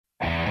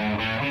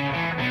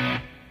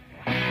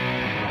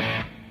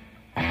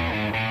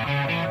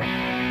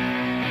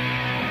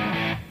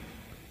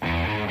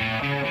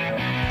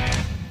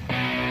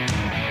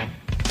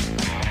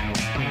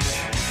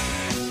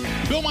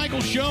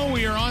Full show.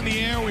 We are on the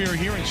air. We are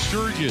here in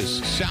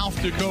Sturgis, South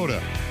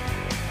Dakota.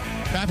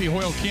 Pappy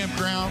Hoyle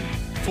Campground.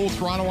 Full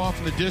throttle off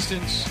in the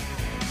distance.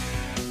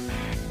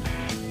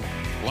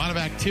 A lot of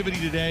activity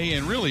today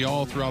and really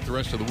all throughout the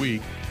rest of the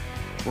week.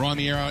 We're on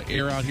the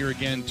air out here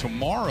again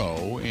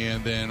tomorrow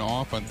and then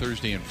off on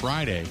Thursday and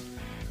Friday.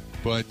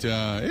 But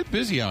it's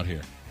busy out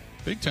here.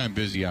 Big time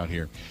busy out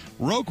here.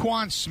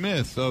 Roquan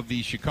Smith of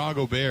the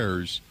Chicago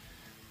Bears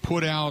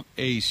put out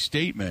a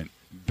statement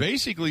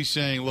basically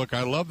saying, look,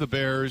 I love the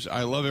Bears.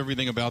 I love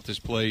everything about this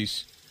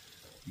place.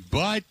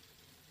 But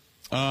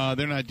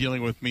they're not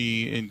dealing with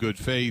me in good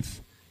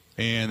faith.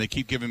 And they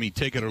keep giving me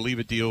take it or leave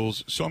it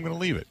deals. So I'm going to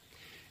leave it.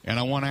 And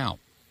I want out.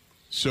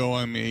 So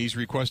he's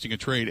requesting a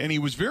trade. And he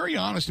was very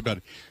honest about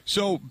it.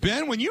 So,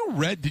 Ben, when you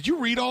did you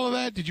read all of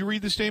that? Did you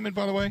read the statement,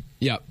 by the way?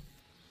 Yep.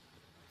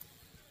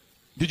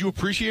 Did you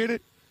appreciate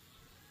it?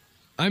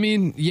 I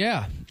mean,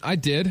 yeah, I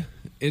did.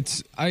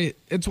 It's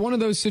one of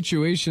those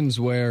situations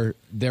where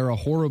they're a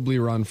horribly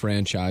run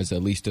franchise,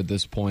 at least at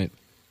this point.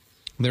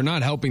 They're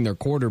not helping their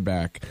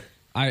quarterback.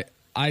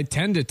 I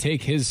tend to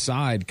take his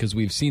side because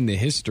we've seen the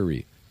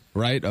history,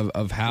 right,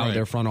 of how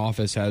their front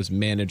office has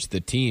managed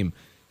the team.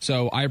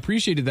 So I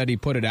appreciated that he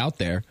put it out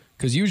there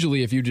because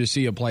usually if you just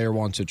see a player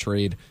wants a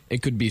trade,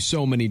 it could be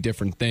so many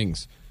different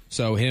things.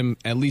 So him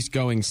at least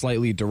going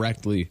slightly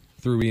directly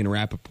through Ian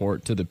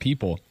Rappaport to the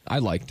people, I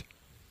liked.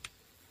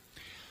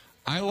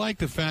 I like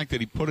the fact that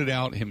he put it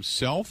out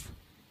himself.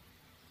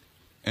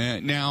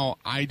 Now,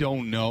 I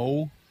don't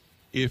know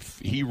if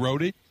he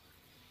wrote it,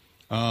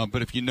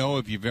 but if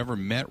you've ever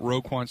met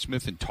Roquan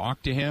Smith and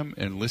talked to him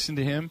and listened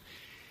to him,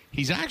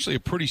 he's actually a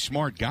pretty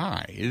smart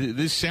guy.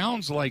 This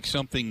sounds like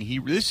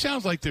this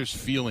sounds like there's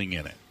feeling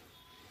in it.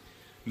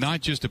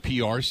 Not just a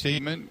PR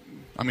statement.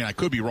 I mean, I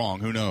could be wrong.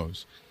 Who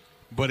knows?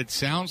 But it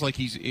sounds like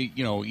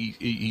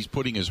he's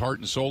putting his heart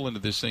and soul into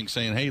this thing,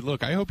 saying, hey,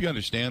 look, I hope you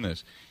understand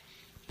this,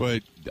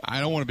 but I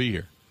don't want to be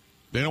here.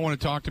 They don't want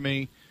to talk to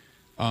me.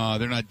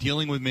 They're not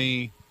dealing with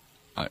me.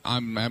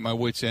 I'm at my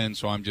wit's end,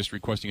 so I'm just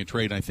requesting a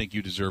trade, and I think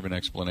you deserve an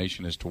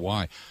explanation as to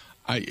why.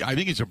 I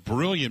think it's a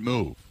brilliant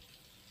move.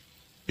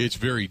 It's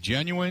very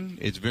genuine.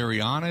 It's very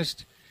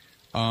honest.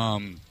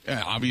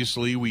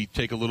 Obviously, we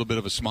take a little bit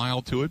of a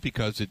smile to it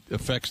because it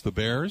affects the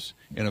Bears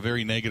in a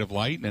very negative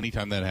light. And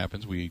anytime that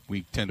happens, we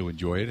tend to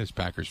enjoy it as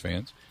Packers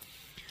fans.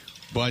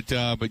 But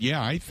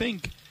yeah, I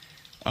think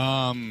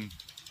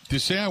to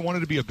say I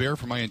wanted to be a Bear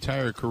for my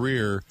entire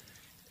career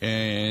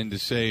and to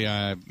say,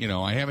 I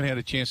haven't had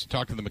a chance to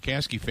talk to the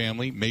McCaskey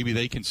family. Maybe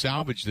they can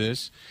salvage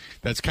this.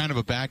 That's kind of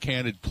a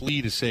backhanded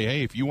plea to say,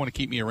 hey, if you want to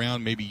keep me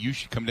around, maybe you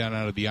should come down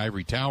out of the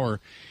ivory tower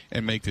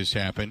and make this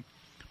happen.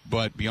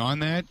 But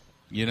beyond that,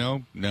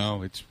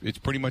 no, it's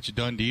pretty much a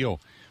done deal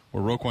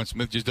where Roquan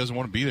Smith just doesn't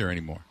want to be there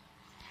anymore.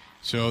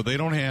 So they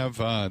don't have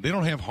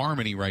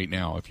harmony right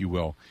now, if you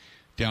will,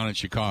 down in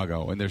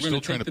Chicago, and they're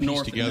still trying to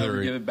piece together.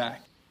 And give it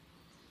back.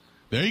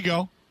 There you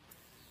go.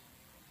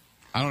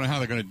 I don't know how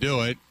they're going to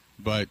do it,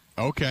 but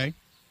okay.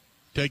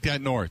 Take that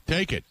North.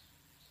 Take it.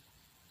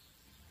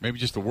 Maybe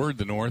just the word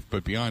the North,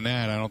 but beyond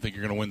that, I don't think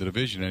you're going to win the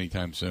division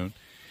anytime soon.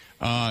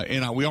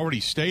 And we already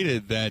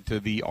stated that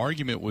the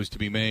argument was to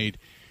be made.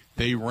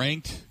 They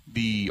ranked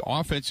the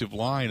offensive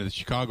line of the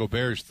Chicago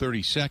Bears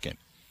 32nd.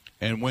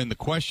 And when the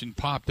question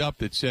popped up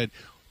that said,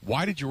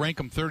 why did you rank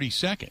them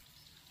 32nd?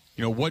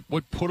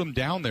 What put them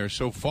down there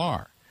so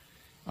far?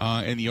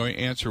 And the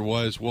answer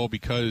was, well,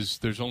 because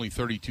there's only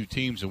 32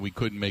 teams and we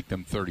couldn't make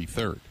them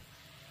 33rd,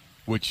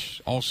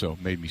 which also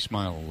made me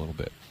smile a little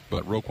bit.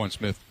 But Roquan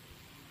Smith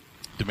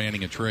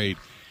demanding a trade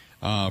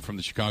from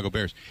the Chicago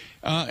Bears.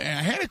 I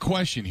had a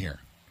question here.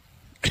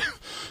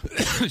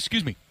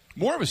 Excuse me.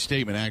 More of a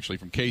statement, actually,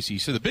 from Casey. He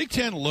said, the Big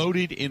Ten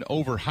loaded in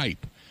overhype.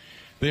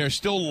 They are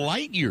still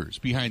light years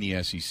behind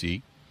the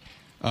SEC.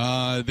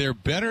 They're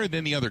better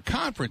than the other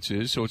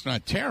conferences, so it's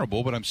not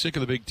terrible, but I'm sick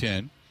of the Big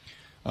Ten.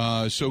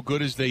 So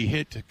good as they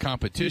hit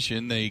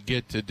competition, they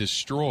get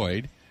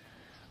destroyed.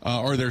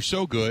 Or they're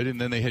so good, and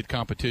then they hit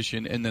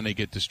competition, and then they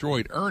get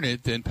destroyed. Earn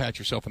it, then pat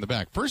yourself on the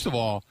back. First of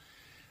all,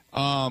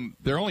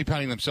 they're only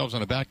patting themselves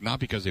on the back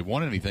not because they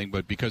won anything,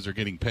 but because they're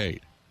getting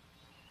paid.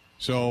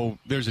 So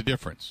there's a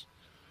difference.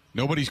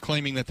 Nobody's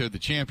claiming that they're the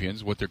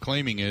champions. What they're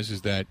claiming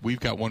is that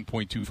we've got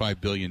 $1.25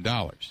 billion,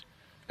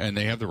 and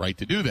they have the right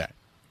to do that.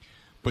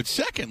 But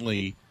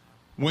secondly,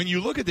 when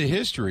you look at the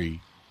history,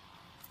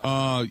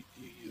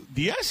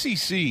 the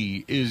SEC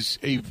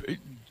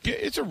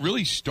it's a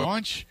really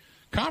staunch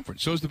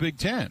conference. So is the Big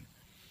Ten.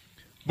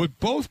 But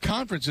both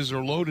conferences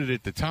are loaded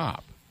at the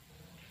top.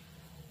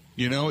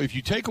 If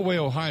you take away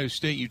Ohio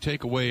State, you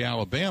take away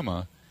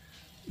Alabama,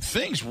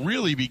 things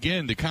really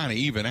begin to kind of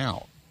even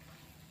out.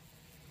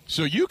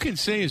 So you can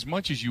say as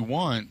much as you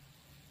want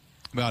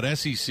about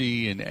SEC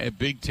and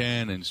Big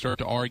Ten and start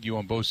to argue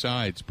on both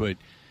sides, but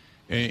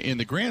in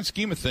the grand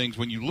scheme of things,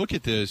 when you look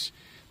at this,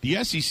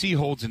 the SEC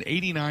holds an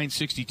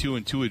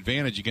 89-62-2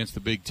 advantage against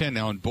the Big Ten.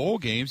 Now, in bowl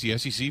games, the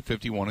SEC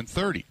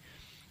 51-30.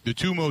 The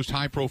two most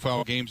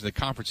high-profile games the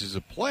conferences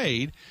have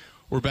played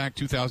were back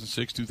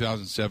 2006,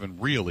 2007,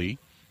 really,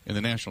 in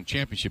the national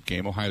championship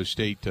game. Ohio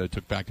State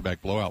took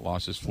back-to-back blowout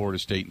losses, Florida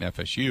State and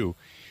FSU.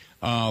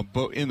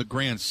 But in the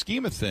grand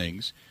scheme of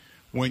things,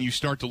 when you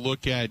start to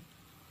look at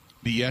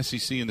the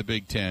SEC and the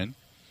Big Ten,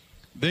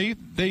 they've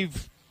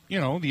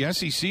the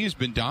SEC has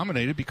been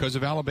dominated because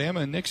of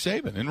Alabama and Nick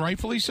Saban, and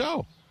rightfully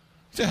so.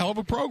 It's a hell of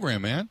a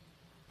program, man.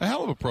 A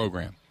hell of a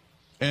program.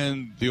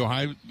 And the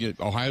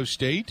Ohio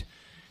State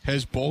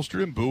has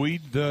bolstered and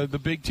buoyed the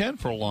Big Ten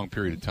for a long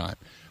period of time.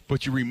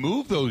 But you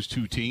remove those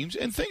two teams,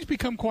 and things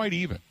become quite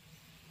even.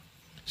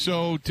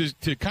 So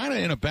to kind of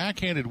in a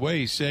backhanded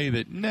way say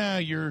that,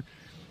 the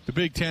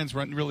Big Ten's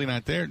really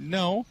not there.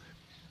 No,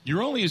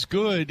 you're only as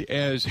good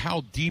as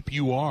how deep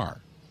you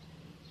are.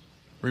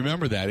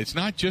 Remember that. It's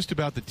not just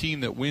about the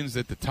team that wins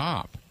at the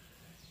top.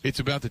 It's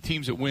about the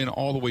teams that win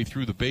all the way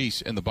through the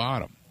base and the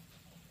bottom.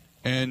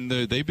 And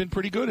they've been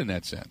pretty good in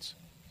that sense.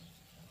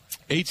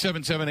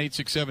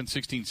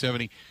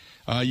 877-867-1670.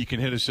 You can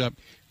hit us up.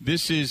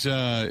 This is,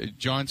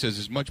 John says,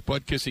 as much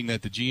butt-kissing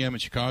that the GM in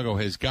Chicago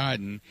has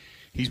gotten,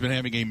 he's been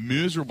having a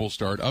miserable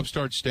start.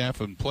 Upstart staff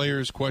and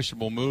players,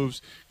 questionable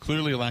moves,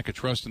 clearly a lack of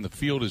trust in the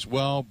field as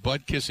well,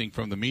 butt-kissing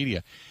from the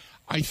media.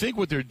 I think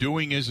what they're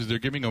doing is they're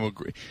giving them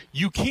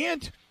you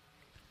can't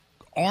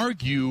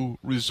argue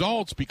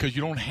results because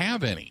you don't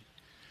have any.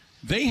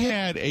 They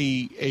had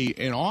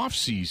an off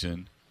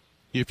season,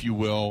 if you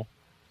will,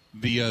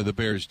 the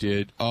Bears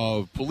did,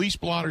 of police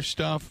blotter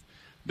stuff.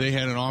 They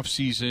had an off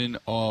season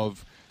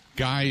of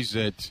guys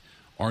that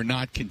are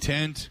not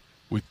content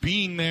with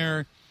being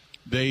there.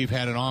 They've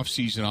had an off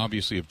season,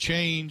 obviously, of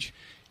change,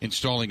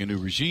 installing a new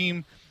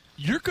regime.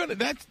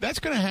 That's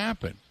gonna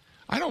happen.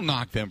 I don't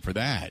knock them for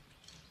that.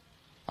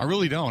 I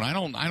really don't. I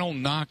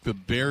don't knock the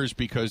Bears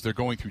because they're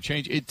going through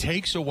change. It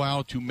takes a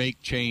while to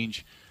make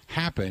change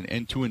happen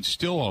and to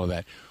instill all of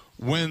that.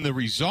 When the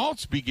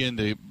results begin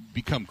to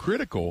become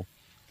critical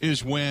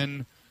is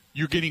when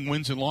you're getting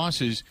wins and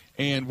losses,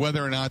 and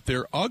whether or not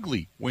they're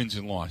ugly wins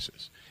and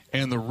losses,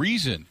 and the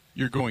reason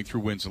you're going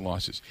through wins and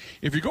losses.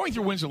 If you're going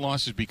through wins and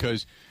losses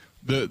because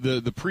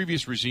the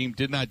previous regime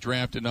did not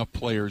draft enough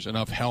players,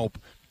 enough help,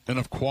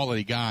 enough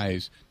quality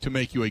guys to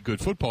make you a good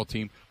football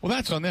team, well,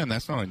 that's on them.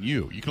 That's not on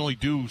you. You can only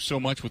do so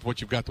much with what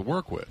you've got to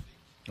work with,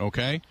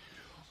 okay?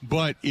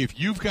 But if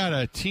you've got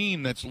a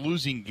team that's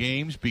losing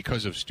games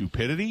because of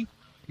stupidity,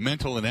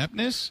 mental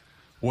ineptness,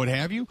 what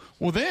have you,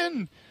 well,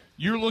 then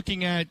you're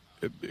looking at,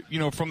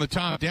 from the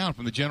top down,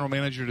 from the general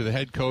manager to the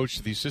head coach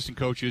to the assistant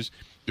coaches,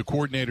 the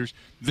coordinators,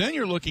 then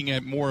you're looking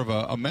at more of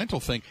a mental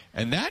thing,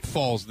 and that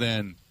falls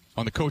then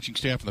on the coaching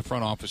staff and the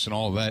front office and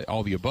all of that,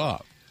 all the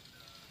above.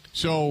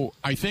 So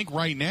I think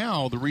right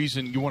now the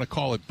reason you want to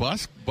call it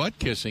butt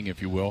kissing,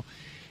 if you will,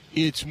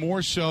 it's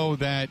more so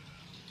that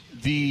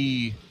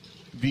you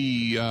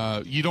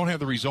don't have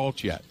the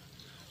results yet.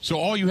 So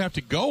all you have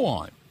to go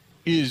on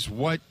is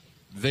what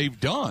they've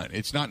done.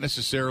 It's not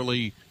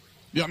necessarily.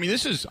 I mean,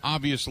 this is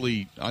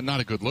obviously not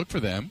a good look for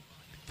them,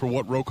 for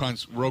what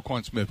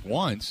Roquan Smith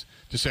wants,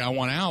 to say, I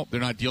want out. They're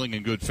not dealing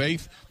in good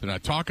faith. They're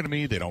not talking to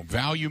me. They don't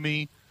value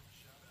me,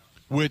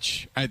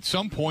 which at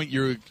some point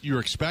you're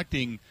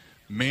expecting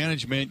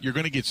management. You're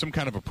going to get some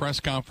kind of a press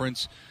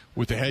conference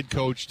with the head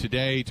coach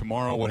today,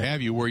 tomorrow, what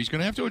have you, where he's going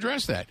to have to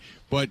address that.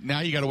 But now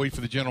you got to wait for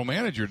the general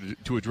manager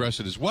to address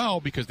it as well,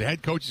 because the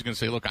head coach is going to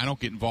say, look, I don't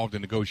get involved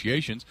in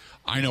negotiations.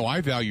 I know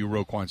I value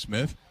Roquan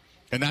Smith,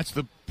 and that's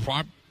the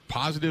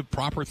positive,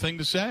 proper thing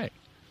to say.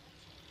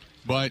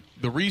 But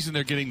the reason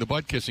they're getting the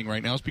butt kissing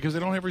right now is because they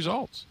don't have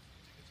results.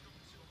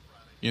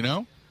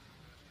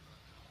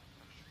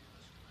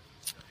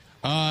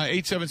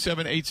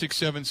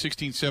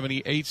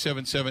 877-867-1670,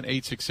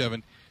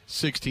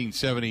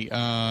 877-867-1670.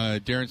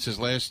 Darren says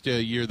last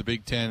year the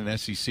Big Ten and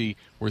SEC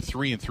were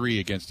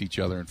 3-3 against each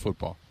other in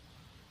football.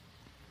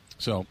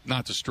 So,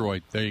 not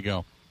destroyed. There you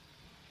go.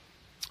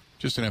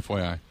 Just an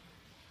FYI.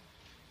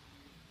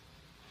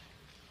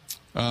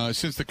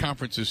 Since the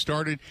conferences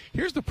started,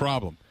 here's the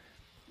problem.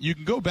 You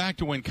can go back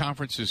to when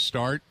conferences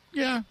start.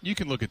 Yeah, you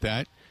can look at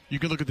that. You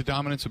can look at the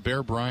dominance of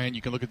Bear Bryant.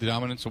 You can look at the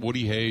dominance of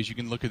Woody Hayes. You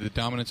can look at the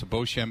dominance of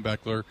Bo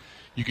Schembechler.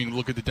 You can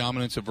look at the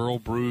dominance of Earl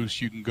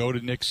Bruce. You can go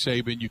to Nick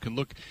Saban. You can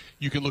look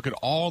at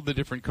all the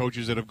different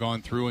coaches that have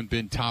gone through and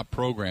been top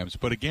programs.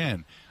 But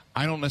again,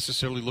 I don't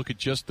necessarily look at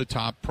just the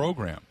top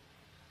program.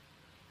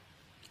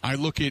 I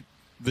look at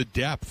the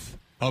depth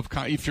of.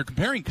 If you're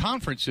comparing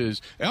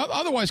conferences,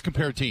 otherwise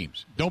compare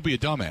teams. Don't be a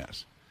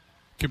dumbass.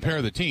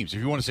 Compare the teams.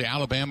 If you want to say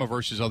Alabama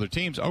versus other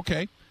teams,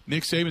 okay,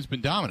 Nick Saban's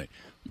been dominant.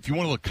 If you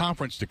want to look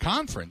conference to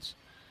conference,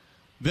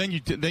 then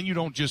you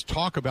don't just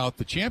talk about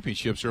the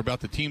championships or about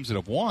the teams that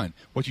have won.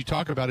 What you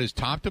talk about is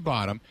top to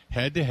bottom,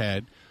 head to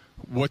head,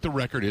 what the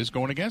record is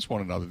going against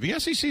one another. The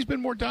SEC's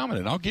been more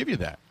dominant. I'll give you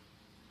that.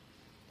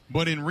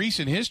 But in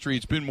recent history,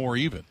 it's been more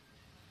even.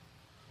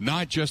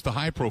 Not just the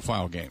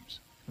high-profile games,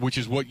 which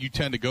is what you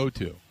tend to go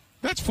to.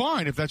 That's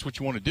fine if that's what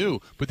you want to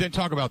do, but then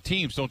talk about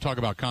teams, don't talk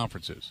about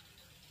conferences.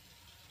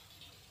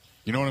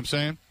 You know what I'm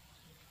saying?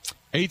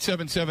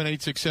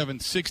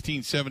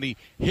 877-867-1670.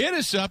 Hit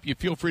us up. You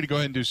feel free to go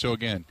ahead and do so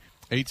again.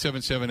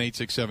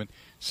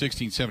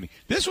 877-867-1670.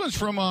 This one's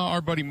from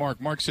our buddy Mark.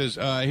 Mark says,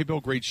 hey, Bill,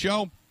 great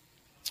show.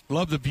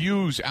 Love the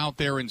views out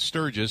there in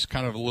Sturgis.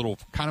 Kind of a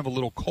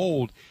little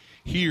cold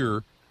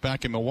here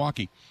back in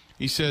Milwaukee.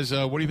 He says,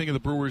 what do you think of the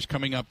Brewers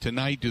coming up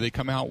tonight? Do they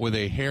come out with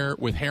hair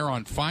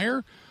on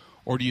fire,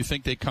 or do you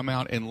think they come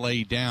out and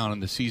lay down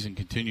and the season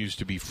continues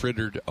to be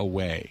frittered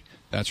away?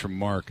 That's from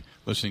Mark,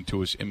 listening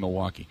to us in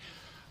Milwaukee.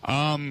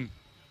 I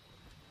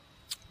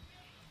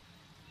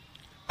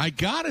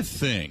got to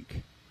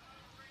think,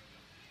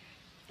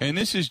 and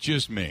this is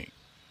just me,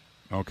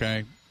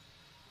 okay?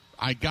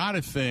 I got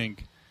to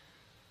think,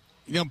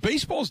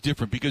 baseball's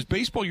different because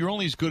baseball, you're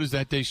only as good as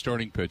that day's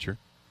starting pitcher.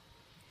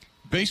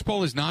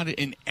 Baseball is not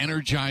an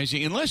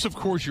energizing, unless, of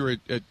course, you're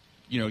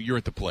you're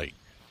at the plate,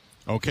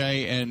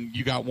 okay? And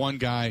you got one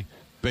guy,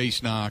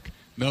 base knock,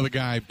 another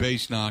guy,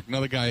 base knock,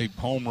 another guy,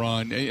 home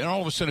run, and all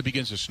of a sudden it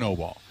begins to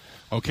snowball,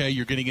 okay?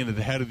 You're getting into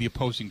the head of the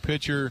opposing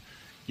pitcher.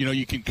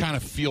 You can kind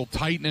of feel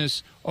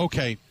tightness.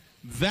 Okay,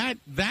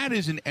 that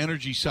is an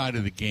energy side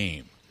of the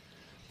game.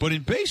 But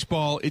in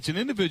baseball, it's an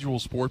individual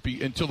sport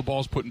until the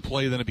ball's put in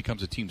play, then it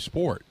becomes a team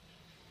sport.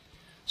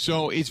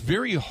 So it's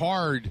very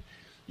hard.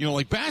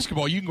 Like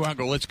basketball, you can go out and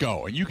go, let's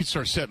go. And you can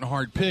start setting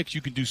hard picks.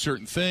 You can do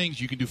certain things.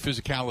 You can do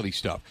physicality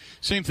stuff.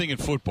 Same thing in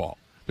football.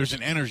 There's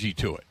an energy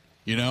to it,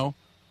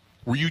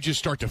 where you just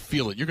start to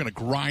feel it. You're going to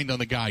grind on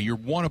the guy. You're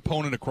one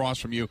opponent across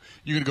from you.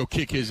 You're going to go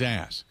kick his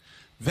ass.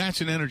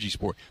 That's an energy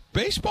sport.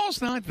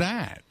 Baseball's not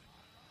that.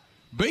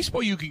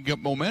 Baseball, you can get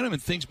momentum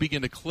and things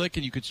begin to click,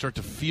 and you can start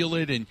to feel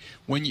it. And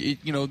when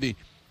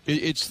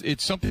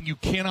it's something you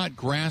cannot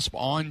grasp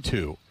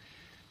onto.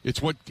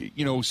 It's what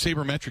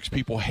sabermetrics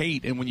people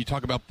hate. And when you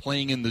talk about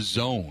playing in the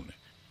zone,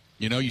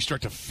 you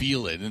start to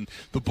feel it, and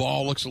the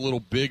ball looks a little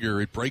bigger.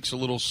 It breaks a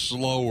little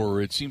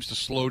slower. It seems to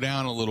slow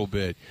down a little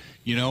bit.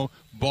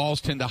 Balls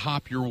tend to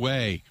hop your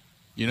way.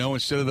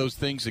 Instead of those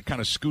things that kind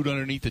of scoot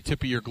underneath the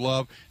tip of your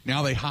glove,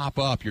 now they hop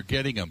up. You're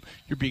getting them.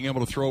 You're being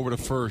able to throw over to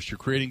first. You're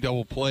creating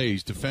double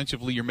plays.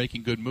 Defensively, you're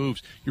making good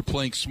moves. You're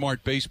playing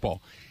smart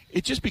baseball.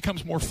 It just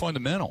becomes more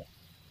fundamental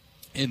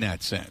in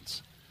that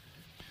sense.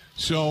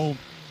 So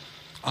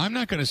I'm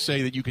not going to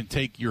say that you can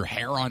take your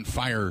hair on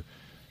fire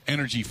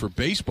energy for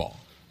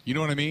baseball. You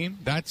know what I mean?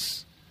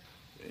 That's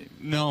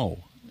no.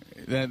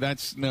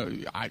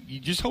 You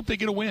just hope they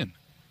get a win.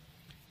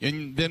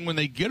 And then when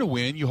they get a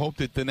win, you hope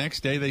that the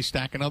next day they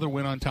stack another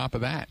win on top of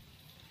that.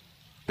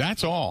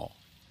 That's all.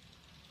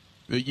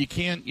 You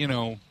can't,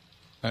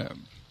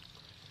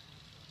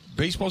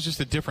 baseball's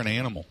just a different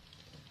animal.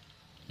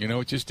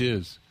 It just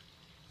is.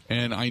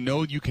 And I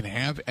know you can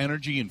have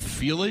energy and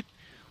feel it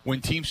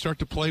when teams start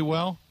to play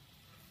well,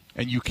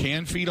 and you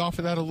can feed off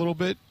of that a little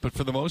bit, but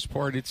for the most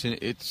part, it's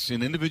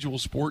an individual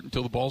sport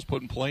until the ball's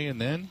put in play,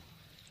 and then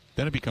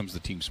it becomes the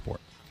team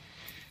sport.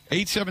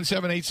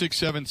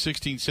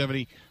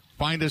 877-867-1670.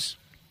 Find us.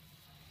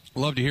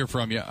 Love to hear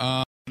from you.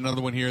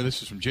 Another one here.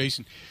 This is from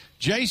Jason.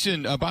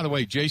 Jason, by the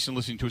way, Jason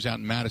listening to us out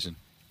in Madison,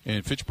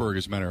 in Fitchburg,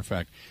 as a matter of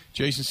fact.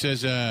 Jason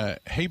says,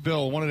 hey,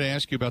 Bill, I wanted to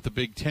ask you about the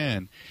Big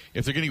Ten.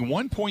 If they're getting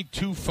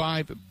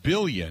 $1.25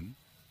 billion,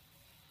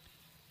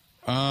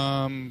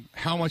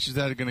 how much is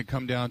that going to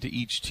come down to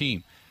each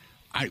team?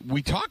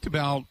 We talked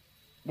about,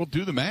 well,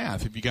 do the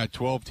math. If you got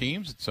 12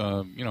 teams, it's,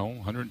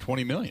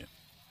 $120 million.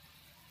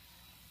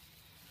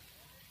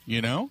 You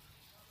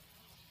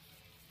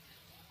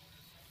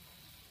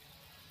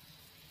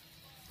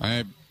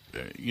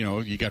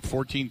got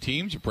 14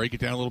 teams. You break it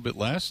down a little bit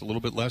less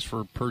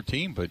for per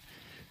team. But,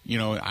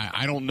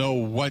 I don't know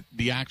what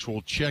the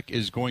actual check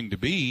is going to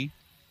be.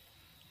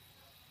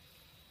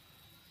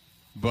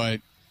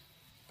 But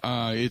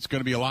it's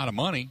going to be a lot of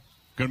money.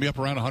 Going to be up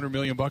around $100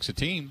 million a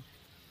team.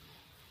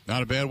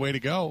 Not a bad way to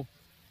go.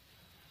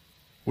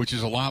 Which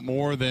is a lot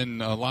more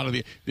than a lot of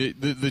the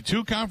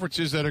two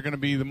conferences that are going to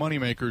be the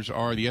moneymakers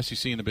are the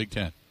SEC and the Big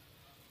Ten.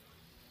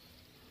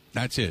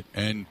 That's it.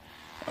 And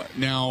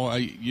now,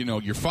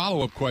 your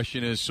follow-up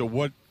question is, so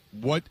what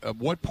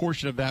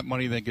portion of that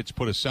money then gets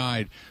put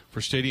aside for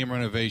stadium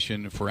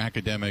renovation, for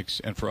academics,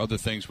 and for other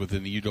things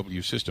within the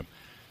UW system?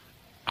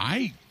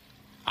 I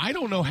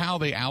don't know how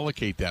they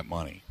allocate that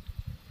money.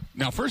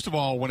 Now, first of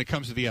all, when it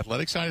comes to the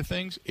athletic side of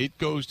things, it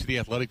goes to the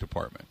athletic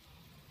department.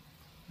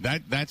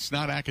 That's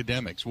not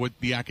academics. What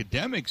the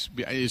academics,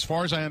 as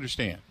far as I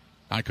understand,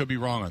 I could be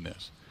wrong on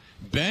this.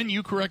 Ben,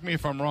 you correct me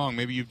if I'm wrong.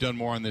 Maybe you've done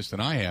more on this than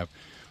I have.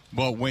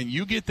 But when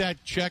you get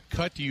that check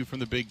cut to you from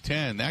the Big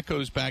Ten, that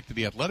goes back to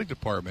the athletic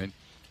department,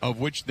 of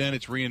which then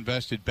it's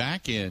reinvested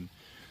back in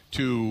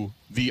to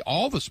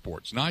all the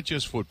sports, not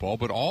just football,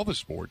 but all the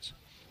sports.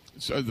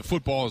 So the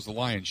football is the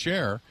lion's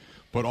share,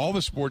 but all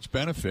the sports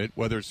benefit,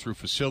 whether it's through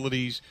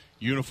facilities,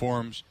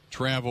 uniforms,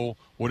 travel,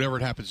 whatever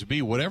it happens to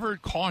be, whatever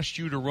it costs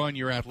you to run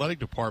your athletic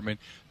department,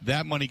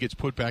 that money gets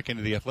put back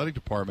into the athletic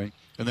department,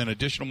 and then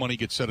additional money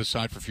gets set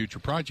aside for future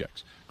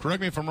projects.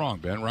 Correct me if I'm wrong,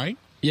 Ben, right?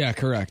 Yeah,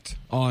 correct.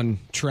 On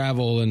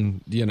travel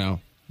and,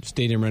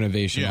 stadium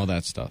renovation, all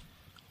that stuff.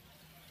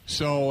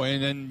 So,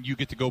 and then you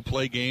get to go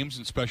play games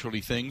and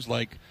specialty things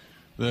like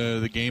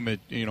the game at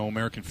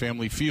American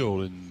Family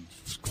Field, and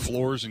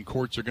floors and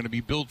courts are going to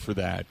be built for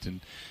that, and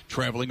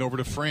traveling over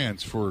to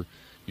France for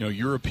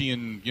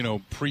European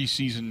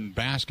preseason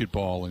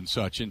basketball and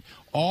such, and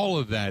all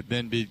of that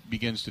then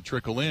begins to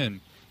trickle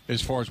in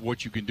as far as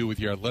what you can do with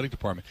your athletic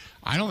department.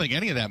 I don't think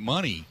any of that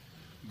money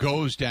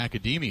goes to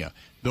academia.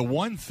 The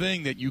one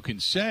thing that you can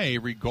say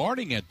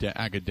regarding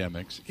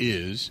academics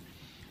is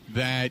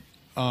that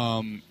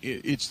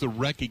it's the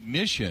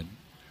recognition,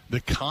 the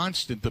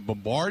constant, the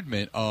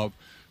bombardment of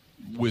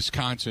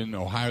Wisconsin,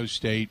 Ohio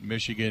State,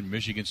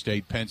 Michigan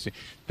State, Penn State,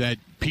 that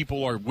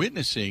people are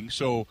witnessing.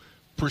 So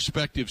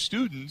prospective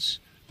students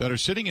that are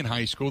sitting in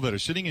high school, that are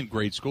sitting in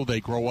grade school, they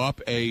grow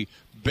up a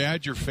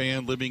Badger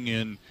fan living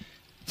in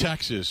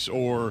Texas,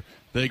 or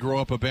they grow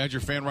up a Badger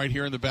fan right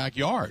here in the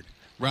backyard.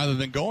 Rather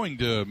than going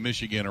to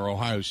Michigan or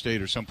Ohio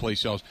State or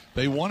someplace else,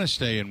 they want to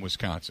stay in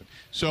Wisconsin.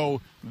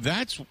 So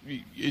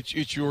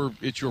it's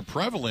your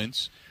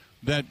prevalence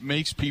that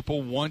makes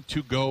people want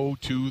to go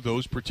to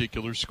those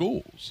particular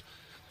schools.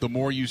 The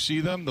more you see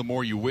them, the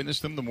more you witness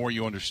them, the more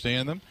you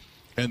understand them,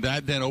 and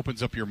that then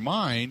opens up your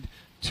mind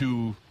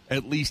to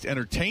at least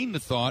entertain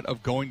the thought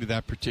of going to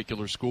that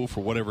particular school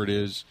for whatever it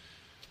is,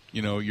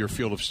 your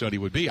field of study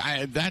would be.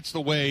 That's the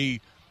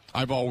way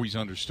I've always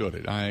understood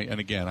it.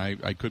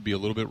 I could be a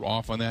little bit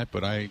off on that,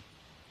 but I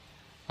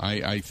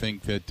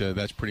think that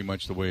that's pretty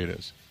much the way it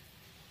is.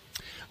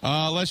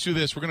 Let's do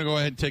this. We're going to go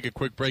ahead and take a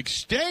quick break.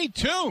 Stay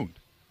tuned.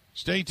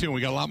 Stay tuned.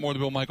 We got a lot more of the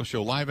Bill Michaels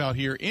Show live out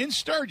here in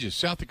Sturgis,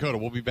 South Dakota.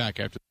 We'll be back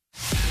after.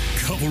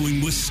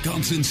 Covering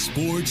Wisconsin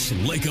sports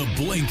like a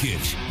blanket.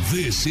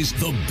 This is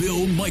the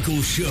Bill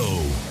Michaels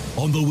Show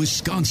on the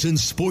Wisconsin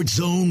Sports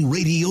Zone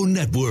Radio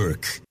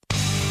Network.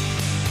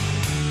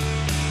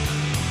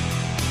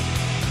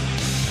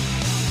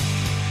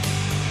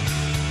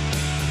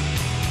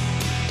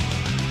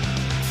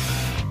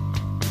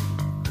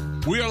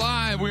 We are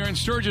live. We are in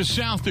Sturgis,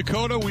 South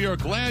Dakota. We are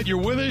glad you're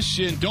with us.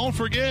 And don't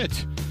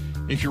forget,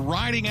 if you're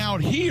riding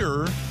out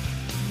here,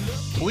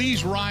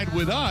 please ride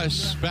with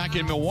us back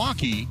in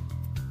Milwaukee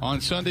on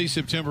Sunday,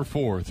 September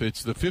 4th.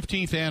 It's the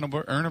 15th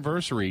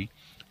anniversary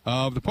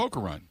of the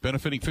Poker Run,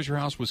 benefiting Fisher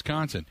House,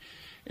 Wisconsin.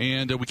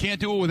 And we can't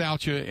do it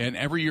without you. And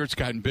every year it's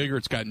gotten bigger.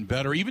 It's gotten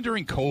better. Even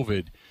during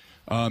COVID,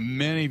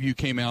 many of you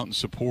came out in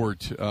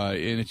support.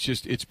 And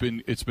it's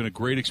been a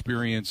great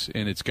experience,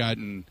 and it's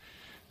gotten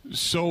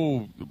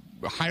so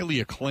highly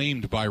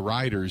acclaimed by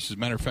riders. As a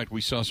matter of fact, we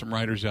saw some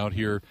riders out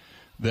here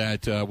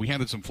that we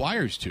handed some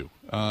flyers to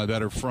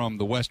that are from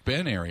the West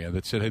Bend area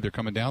that said, hey, they're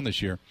coming down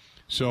this year.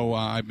 So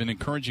I've been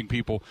encouraging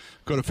people,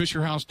 go to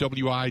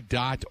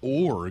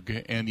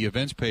FisherHouseWI.org and the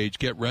events page,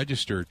 get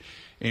registered.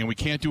 And we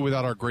can't do it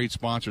without our great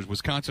sponsors,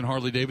 Wisconsin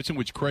Harley-Davidson,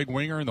 which Craig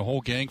Winger and the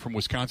whole gang from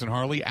Wisconsin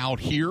Harley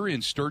out here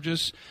in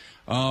Sturgis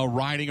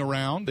riding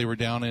around. They were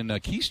down in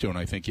Keystone,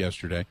 I think,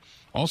 yesterday.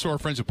 Also, our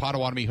friends at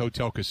Potawatomi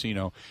Hotel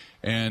Casino.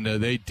 And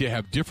they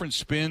have different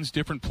spins,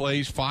 different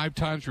plays, 5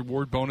 times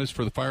reward bonus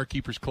for the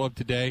Firekeepers Club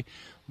today.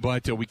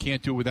 But we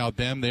can't do it without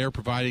them. They are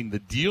providing the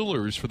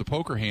dealers for the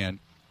poker hand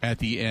at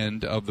the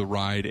end of the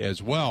ride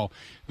as well.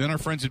 Then our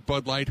friends at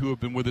Bud Light, who have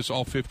been with us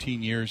all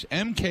 15 years.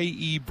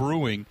 MKE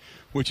Brewing,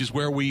 which is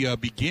where we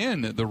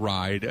begin the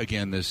ride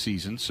again this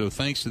season. So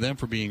thanks to them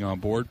for being on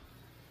board.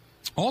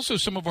 Also,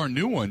 some of our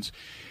new ones,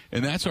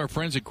 and that's our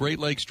friends at Great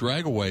Lakes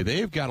Dragaway.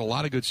 They've got a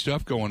lot of good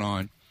stuff going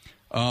on.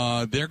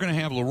 They're going to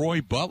have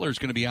Leroy Butler's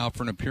going to be out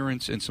for an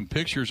appearance and some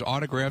pictures,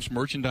 autographs,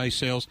 merchandise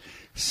sales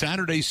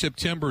Saturday,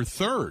 September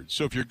 3rd.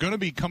 So if you're going to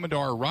be coming to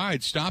our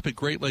ride, stop at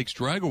Great Lakes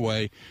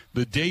Dragaway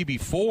the day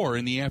before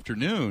in the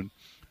afternoon.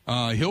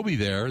 He'll be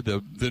there,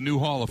 the new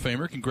Hall of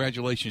Famer.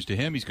 Congratulations to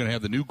him. He's going to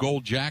have the new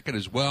gold jacket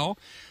as well.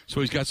 So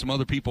he's got some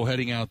other people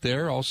heading out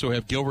there. Also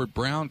have Gilbert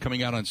Brown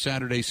coming out on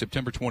Saturday,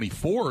 September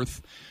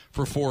 24th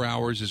for 4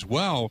 hours as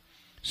well.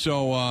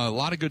 So a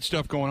lot of good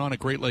stuff going on at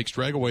Great Lakes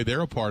Dragaway.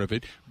 They're a part of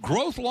it.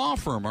 Growth Law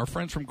Firm, our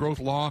friends from Growth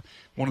Law,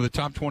 one of the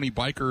top 20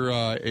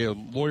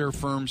 biker lawyer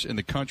firms in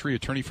the country,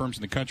 attorney firms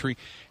in the country,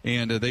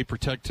 and they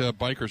protect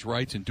bikers'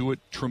 rights and do it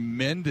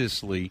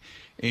tremendously.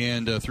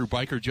 And through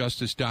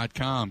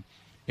bikerjustice.com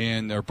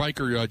or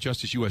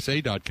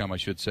bikerjusticeusa.com, I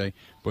should say.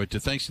 But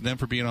thanks to them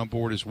for being on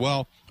board as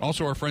well.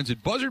 Also, our friends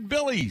at Buzzard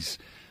Billy's,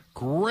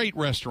 great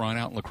restaurant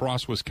out in La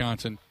Crosse,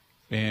 Wisconsin.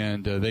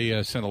 And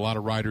they send a lot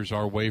of riders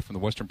our way from the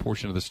western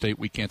portion of the state.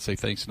 We can't say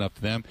thanks enough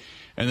to them.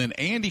 And then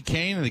Andy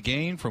Kane and the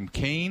gang from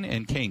Kane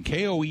and Kane,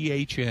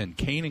 K-O-E-H-N,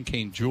 Kane and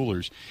Kane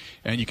Jewelers.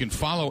 And you can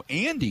follow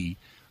Andy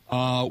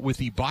with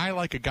the Buy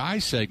Like a Guy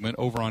segment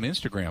over on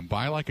Instagram,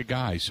 Buy Like a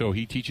Guy. So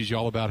he teaches you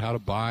all about how to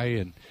buy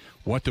and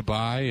what to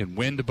buy and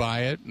when to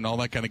buy it and all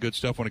that kind of good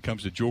stuff when it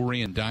comes to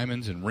jewelry and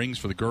diamonds and rings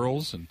for the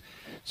girls. And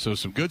so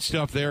some good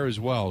stuff there as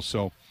well.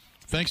 So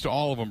thanks to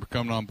all of them for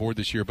coming on board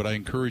this year, but I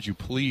encourage you,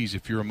 please,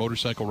 if you're a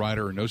motorcycle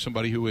rider or know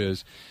somebody who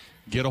is,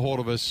 get a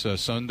hold of us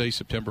Sunday,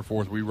 September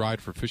 4th. We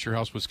ride for Fisher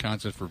House,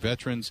 Wisconsin for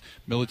veterans,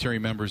 military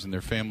members, and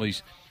their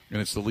families,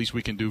 and it's the least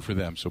we can do for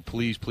them. So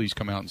please, please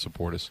come out and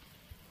support us.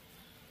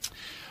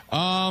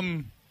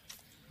 John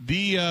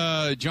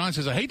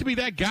says, I hate to be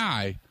that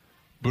guy,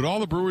 But all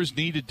the Brewers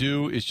need to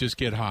do is just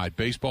get hot.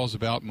 Baseball's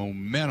about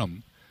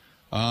momentum.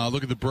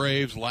 Look at the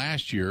Braves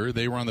last year.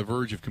 They were on the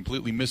verge of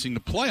completely missing the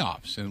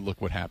playoffs, and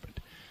look what happened.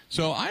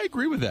 So I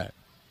agree with that.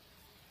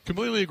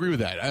 Completely agree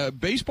with that.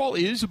 Baseball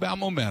is about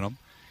momentum.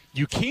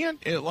 You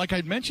can't, like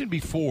I'd mentioned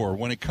before,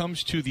 when it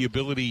comes to the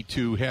ability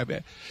to have,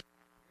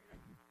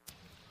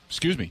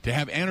 to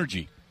have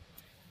energy.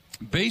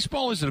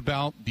 Baseball isn't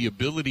about the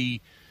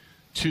ability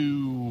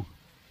to,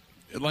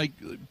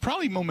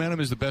 probably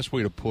momentum is the best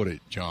way to put it,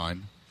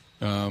 John.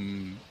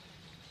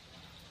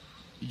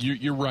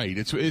 You're right.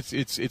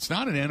 It's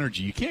not an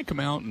energy. You can't come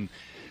out and,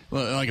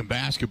 like in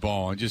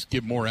basketball, and just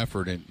give more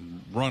effort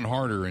and run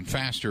harder and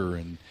faster,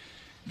 and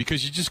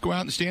because you just go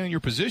out and stand in your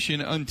position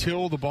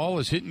until the ball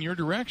is hitting your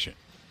direction.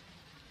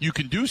 You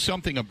can do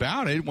something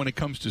about it when it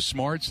comes to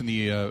smarts and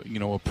the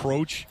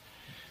approach,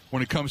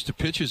 when it comes to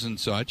pitches and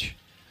such,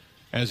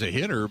 as a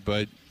hitter.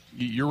 But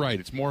you're right;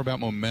 it's more about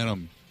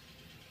momentum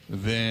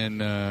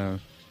than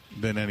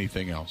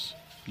anything else.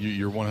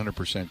 You're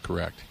 100%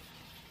 correct.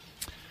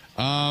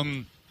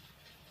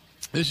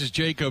 This is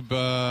Jacob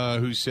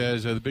who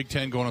says the Big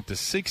Ten going up to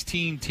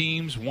 16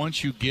 teams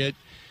once you get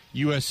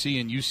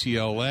USC and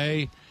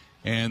UCLA,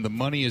 and the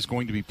money is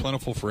going to be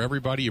plentiful for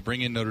everybody. You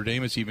bring in Notre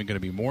Dame, it's even going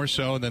to be more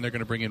so, and then they're going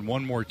to bring in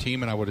one more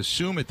team, and I would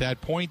assume at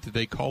that point that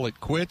they call it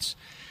quits.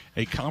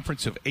 A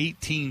conference of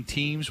 18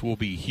 teams will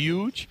be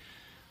huge.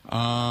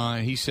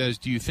 He says,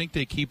 do you think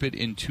they keep it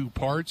in 2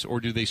 parts, or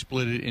do they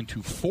split it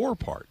into 4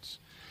 parts?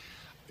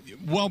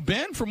 Well,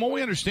 Ben, from what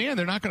we understand,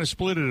 they're not going to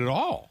split it at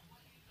all,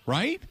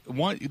 right?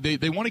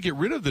 They want to get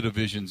rid of the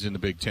divisions in the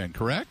Big Ten,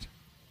 correct?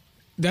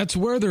 That's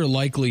where they're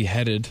likely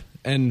headed,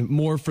 and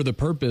more for the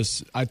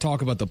purpose. I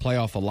talk about the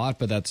playoff a lot,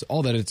 but that's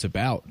all that it's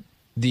about.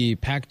 The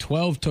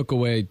Pac-12 took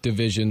away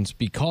divisions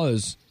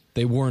because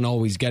they weren't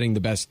always getting the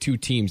best 2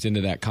 teams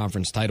into that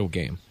conference title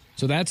game.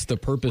 So that's the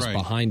purpose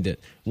behind it.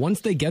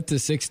 Once they get to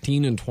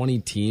 16 and 20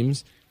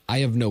 teams, I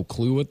have no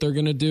clue what they're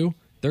going to do.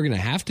 They're going to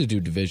have to do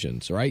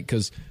divisions, right?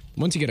 Because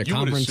once you get a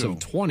conference of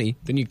 20,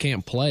 then you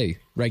can't play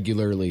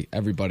regularly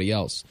everybody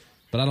else.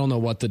 But I don't know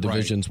what the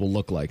divisions will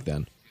look like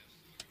then.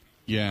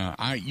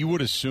 Yeah, you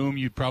would assume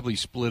you'd probably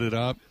split it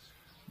up.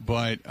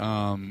 But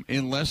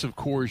unless, of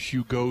course,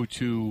 you go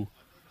to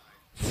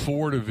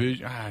 4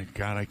 divisions.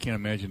 God, I can't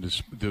imagine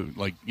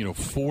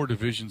 4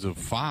 divisions of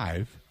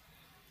 5.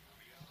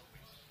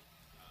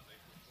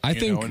 I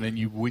think, and then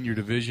you win your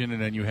division,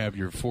 and then you have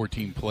your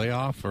 14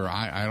 playoff. Or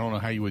I don't know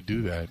how you would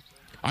do that.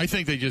 I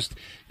think they just,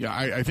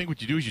 I think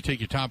what you do is you take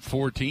your top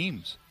 4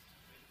 teams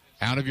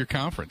out of your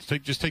conference.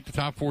 Just take the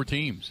top 4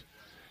 teams,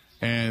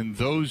 and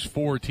those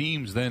 4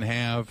 teams then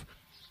have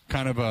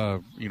kind of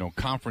a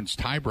conference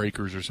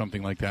tiebreakers or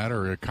something like that,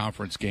 or a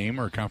conference game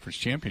or a conference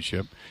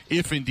championship,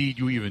 if indeed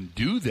you even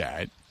do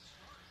that,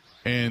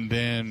 and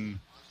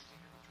then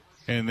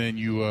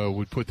you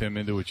would put them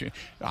into a.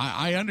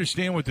 I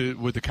understand what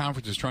the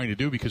conference is trying to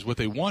do, because what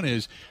they want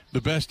is the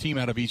best team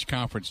out of each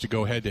conference to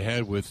go head to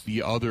head with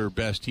the other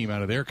best team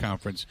out of their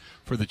conference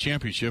for the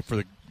championship,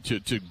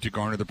 to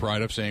garner the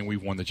pride of saying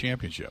we've won the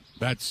championship.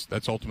 That's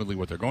ultimately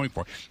what they're going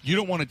for. You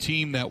don't want a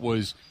team that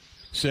was,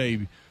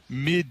 say,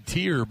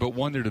 mid-tier but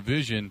won their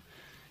division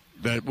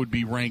that would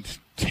be ranked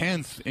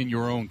 10th in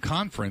your own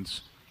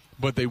conference,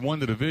 but they won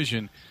the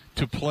division,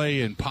 to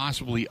play and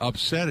possibly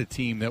upset a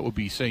team that would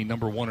be, say,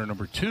 number 1 or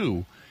number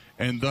 2,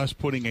 and thus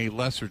putting a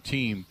lesser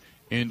team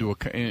into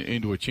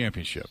a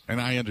championship. And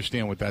I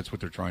understand that's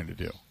what they're trying to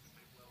do.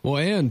 Well,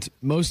 and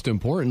most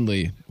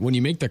importantly, when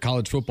you make the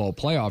college football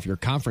playoff, your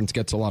conference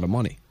gets a lot of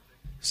money.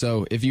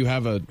 So if you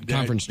have a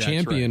conference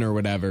champion or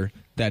whatever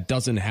that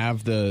doesn't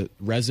have the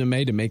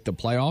resume to make the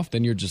playoff,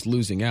 then you're just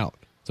losing out.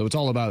 So it's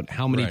all about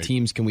how many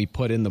teams can we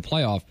put in the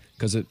playoff,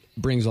 because it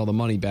brings all the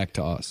money back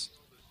to us.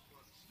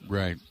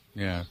 Right.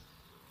 Yeah.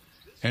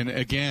 And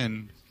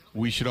again,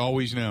 we should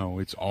always know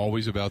it's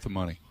always about the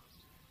money.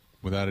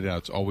 Without a doubt,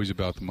 it's always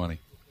about the money.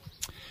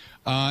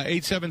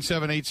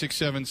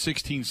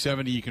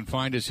 877-867-1670. You can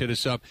find us, hit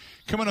us up.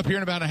 Coming up here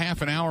in about a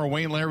half an hour,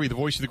 Wayne Larry, the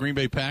voice of the Green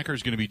Bay Packers,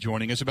 is going to be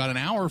joining us. About an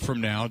hour from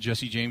now,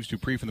 Jesse James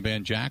Dupree from the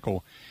band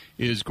Jackal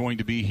is going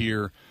to be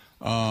here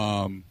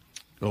a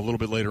little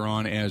bit later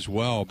on as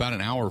well. About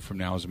an hour from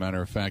now, as a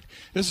matter of fact.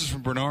 This is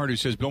from Bernard, who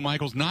says, Bill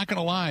Michaels, not going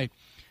to lie,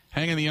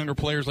 hanging the younger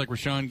players like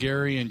Rashawn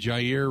Gary and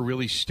Jair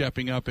really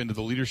stepping up into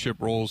the leadership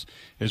roles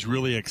is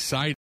really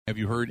exciting. Have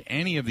you heard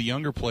any of the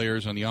younger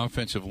players on the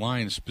offensive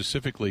line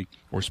specifically,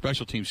 or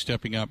special teams,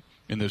 stepping up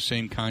in those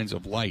same kinds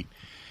of light?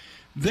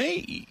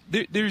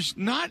 There's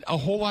not a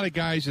whole lot of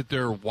guys that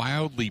they're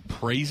wildly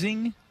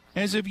praising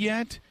as of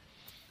yet,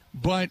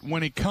 but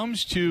when it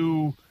comes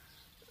to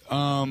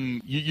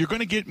you're going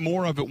to get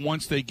more of it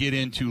once they get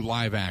into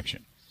live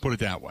action, put it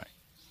that way.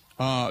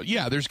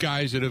 There's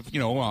guys that have,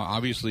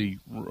 obviously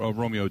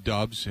Romeo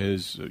Doubs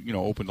has,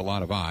 opened a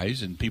lot of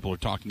eyes, and people are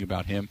talking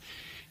about him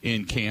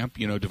in camp.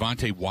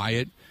 Devontae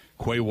Wyatt,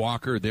 Quay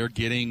Walker, they're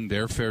getting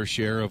their fair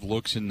share of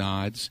looks and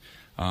nods.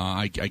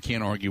 I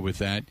can't argue with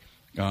that.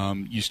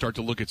 You start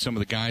to look at some of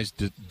the guys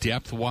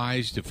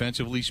depth-wise,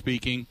 defensively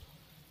speaking.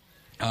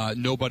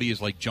 Nobody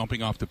is like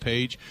jumping off the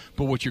page.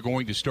 But what you're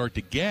going to start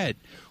to get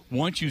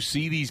once you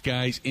see these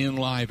guys in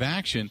live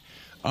action,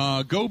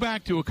 go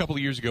back to a couple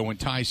of years ago when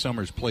Ty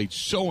Summers played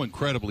so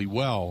incredibly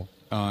well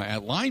at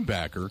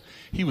linebacker.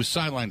 He was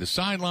sideline to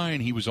sideline.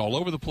 He was all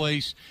over the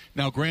place.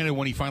 Now, granted,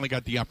 when he finally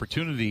got the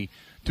opportunity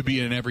to be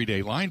an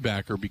everyday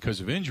linebacker because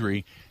of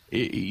injury,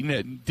 he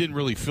didn't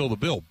really fill the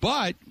bill.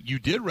 But you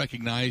did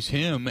recognize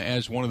him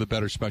as one of the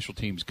better special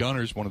teams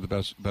gunners, one of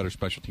the better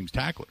special teams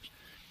tacklers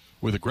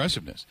with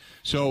aggressiveness.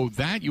 So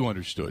that you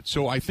understood.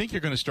 So I think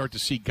you're going to start to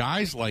see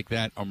guys like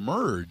that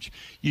emerge.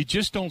 You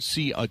just don't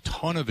see a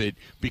ton of it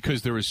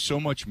because there is so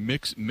much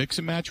mix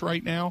and match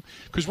right now.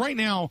 Because right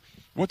now,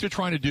 what they're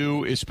trying to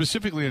do is,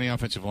 specifically on the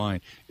offensive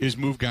line, is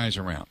move guys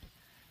around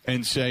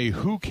and say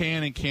who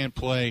can and can't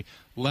play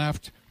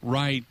left,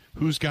 right,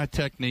 who's got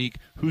technique,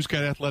 who's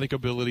got athletic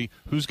ability,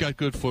 who's got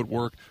good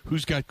footwork,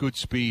 who's got good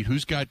speed,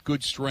 who's got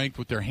good strength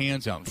with their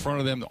hands out in front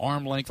of them, the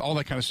arm length, all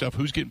that kind of stuff,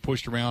 who's getting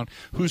pushed around,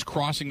 who's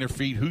crossing their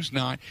feet, who's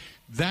not.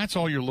 That's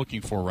all you're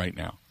looking for right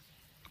now.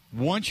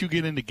 Once you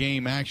get into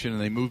game action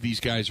and they move these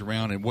guys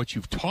around and what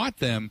you've taught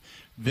them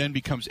then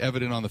becomes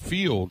evident on the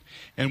field,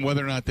 and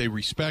whether or not they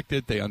respect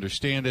it, they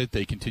understand it,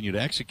 they continue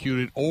to execute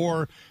it,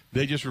 or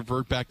they just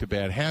revert back to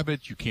bad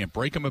habits. You can't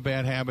break them of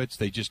bad habits.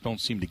 They just don't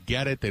seem to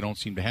get it. They don't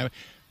seem to have it.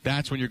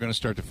 That's when you're going to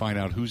start to find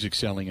out who's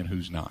excelling and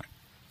who's not.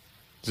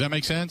 Does that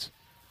make sense?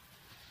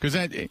 Because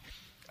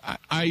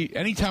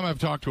anytime I've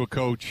talked to a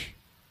coach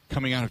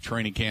coming out of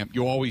training camp,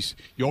 you always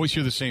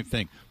hear the same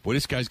thing. Boy,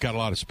 this guy's got a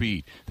lot of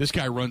speed. This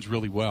guy runs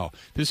really well.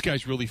 This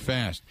guy's really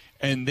fast.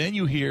 And then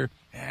you hear,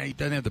 he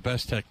doesn't have the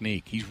best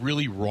technique. He's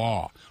really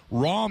raw.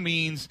 Raw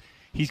means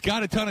he's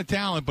got a ton of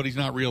talent, but he's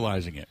not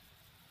realizing it.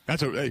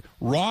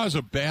 Raw is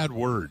a bad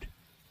word.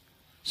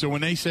 So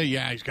when they say,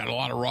 yeah, he's got a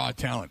lot of raw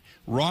talent,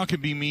 raw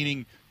could be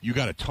meaning you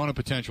got a ton of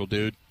potential,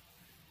 dude.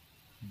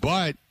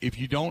 But if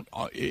you don't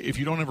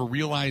ever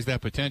realize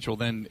that potential,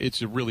 then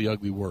it's a really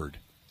ugly word.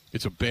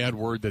 It's a bad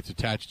word that's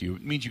attached to you.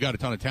 It means you got a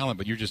ton of talent,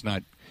 but you're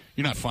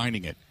not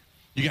finding it.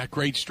 You got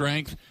great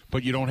strength,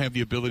 but you don't have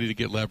the ability to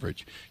get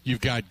leverage. You've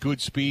got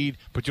good speed,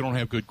 but you don't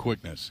have good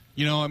quickness.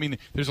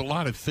 There's a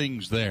lot of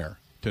things there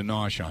to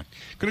nosh on.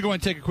 Going to go ahead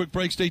and take a quick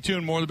break. Stay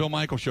tuned. More of the Bill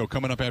Michaels Show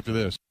coming up after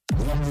this.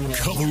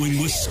 Covering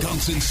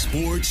Wisconsin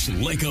sports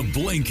like a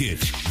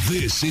blanket.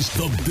 This is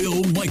the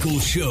Bill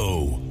Michaels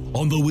Show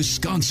on the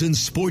Wisconsin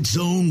Sports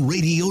Zone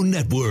Radio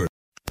Network.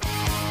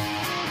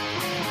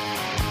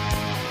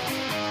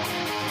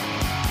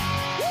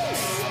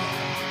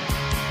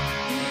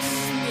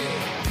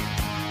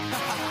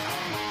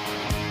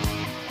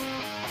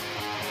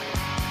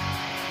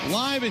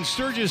 Live in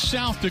Sturgis,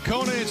 South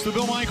Dakota, it's the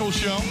Bill Michaels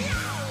Show.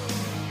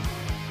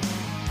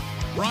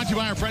 Brought to you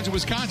by our friends at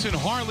Wisconsin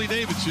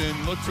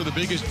Harley-Davidson. Look for the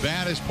biggest,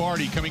 baddest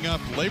party coming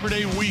up Labor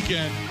Day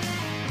weekend.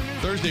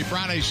 Thursday,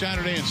 Friday,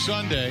 Saturday, and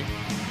Sunday.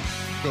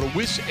 Go to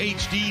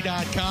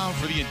wishd.com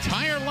for the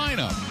entire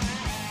lineup.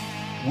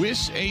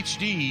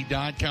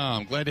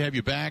 wishd.com. Glad to have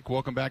you back.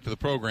 Welcome back to the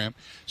program.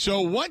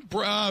 So what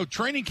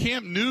training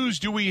camp news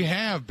do we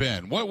have,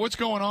 Ben? What's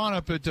going on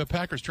up at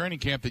Packers training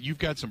camp that you've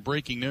got some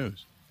breaking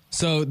news?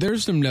 So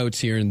there's some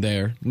notes here and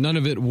there. None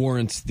of it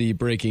warrants the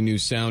breaking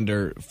news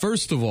sounder.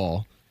 First of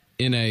all,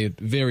 in a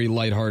very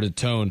lighthearted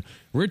tone,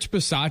 Rich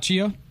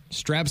Bisaccia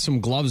strapped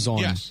some gloves on.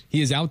 Yes.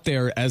 He is out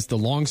there as the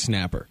long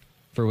snapper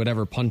for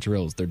whatever punt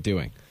drills they're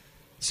doing.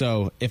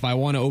 So if I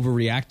want to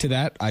overreact to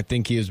that, I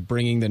think he is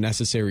bringing the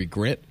necessary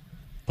grit.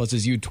 Plus,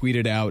 as you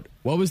tweeted out,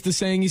 what was the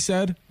saying he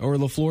said, or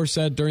LaFleur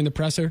said during the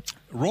presser?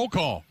 Roll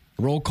call.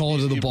 Roll call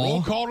to the ball?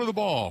 Roll call to the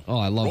ball. Oh,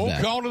 I love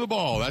that. Roll call to the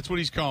ball. That's what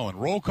he's calling.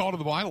 Roll call to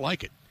the ball. I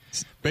like it.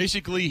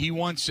 Basically, he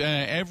wants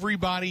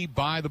everybody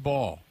by the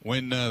ball.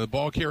 When the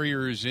ball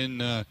carrier is in,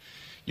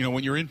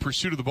 when you're in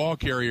pursuit of the ball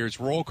carrier, it's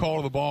roll call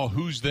to the ball,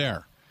 who's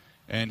there.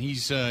 And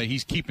he's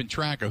keeping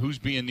track of who's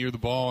being near the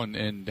ball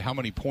and how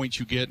many points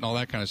you get and all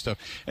that kind of stuff.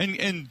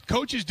 And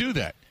coaches do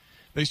that.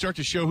 They start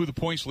to show who the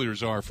points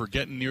leaders are for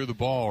getting near the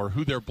ball or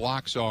who their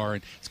blocks are.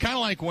 And it's kind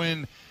of like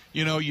when,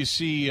 you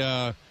see,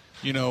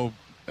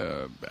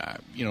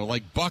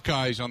 like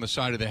Buckeyes on the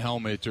side of the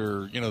helmet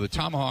or, the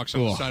Tomahawks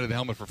on the side of the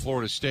helmet for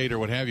Florida State or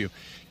what have you.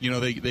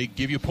 They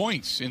give you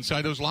points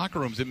inside those locker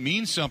rooms. It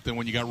means something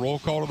when you got roll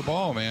call to the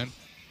ball, man.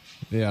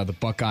 Yeah, the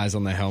Buckeyes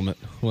on the helmet,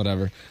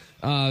 whatever.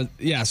 So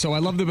I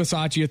love the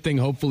Bisaccia thing.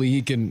 Hopefully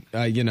he can,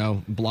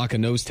 block a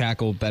nose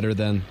tackle better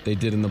than they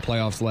did in the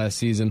playoffs last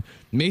season.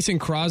 Mason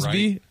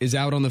Crosby is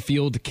out on the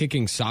field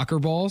kicking soccer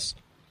balls.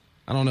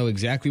 I don't know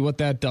exactly what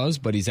that does,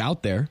 but he's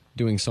out there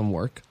doing some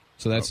work.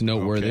 So that's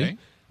noteworthy.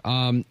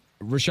 Okay.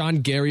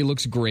 Rashawn Gary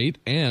looks great,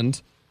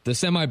 and the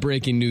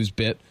semi-breaking news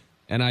bit,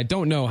 and I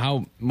don't know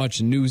how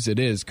much news it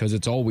is because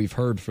it's all we've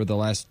heard for the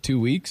last 2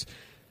 weeks.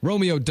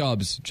 Romeo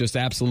Doubs just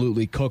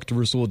absolutely cooked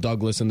Rasul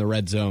Douglas in the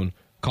red zone,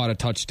 caught a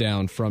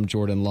touchdown from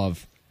Jordan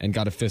Love, and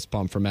got a fist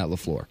bump from Matt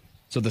LaFleur.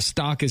 So the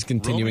stock is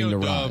continuing to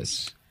rise.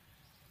 Doubs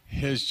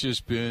has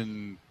just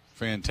been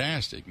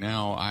fantastic.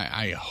 Now,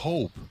 I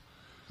hope,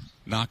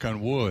 knock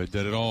on wood,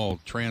 that it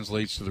all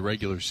translates to the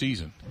regular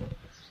season.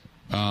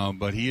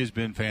 But he has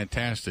been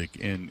fantastic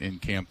in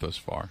camp thus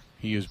far.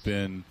 He has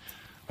been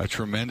a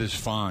tremendous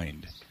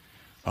find.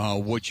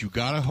 What you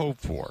got to hope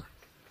for,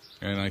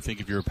 and I think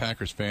if you're a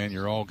Packers fan,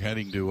 you're all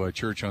heading to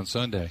church on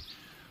Sunday,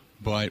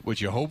 but what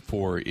you hope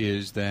for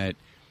is that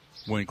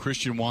when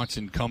Christian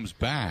Watson comes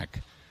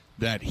back,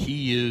 that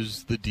he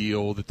is the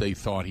deal that they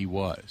thought he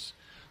was.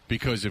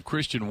 Because if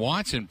Christian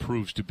Watson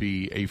proves to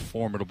be a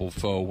formidable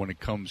foe when it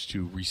comes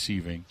to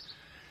receiving,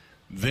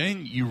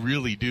 then you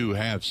really do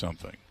have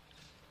something.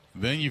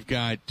 Then you've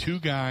got two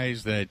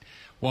guys that,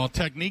 while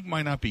technique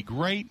might not be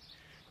great,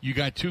 you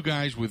got two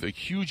guys with a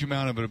huge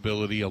amount of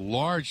ability, a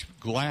large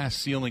glass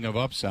ceiling of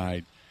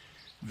upside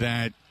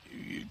that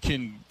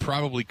can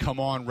probably come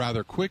on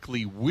rather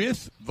quickly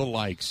with the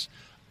likes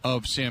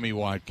of Sammy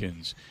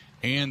Watkins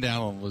and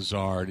Alan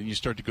Lazard, and you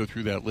start to go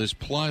through that list,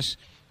 plus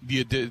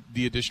the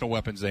additional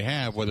weapons they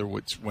have, whether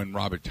it's when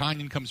Robert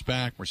Tonyan comes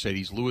back,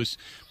 Mercedes Lewis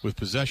with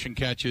possession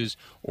catches,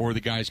 or the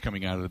guys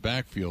coming out of the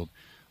backfield,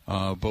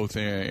 both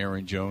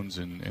Aaron Jones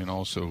and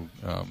also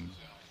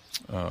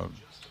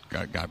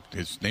God,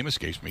 his name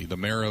escapes me. The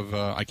mayor of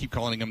I keep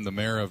calling him the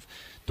mayor of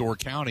Door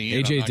County.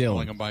 A.J. I'm not Dillon.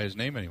 calling him by his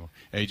name anymore.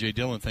 A.J.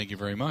 Dillon, thank you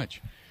very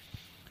much.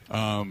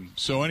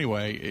 So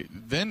anyway,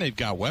 then they've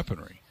got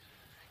weaponry.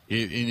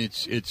 And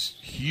it's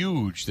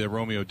huge that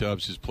Romeo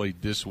Doubs has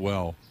played this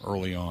well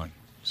early on.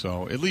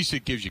 So at least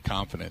it gives you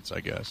confidence, I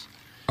guess.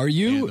 Are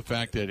you? And the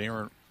fact that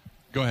Aaron...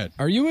 Go ahead.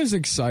 Are you as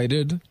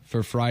excited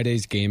for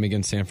Friday's game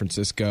against San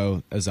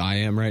Francisco as I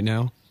am right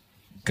now?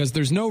 Because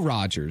there's no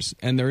Rodgers,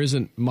 and there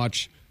isn't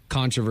much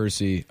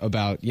controversy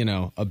about,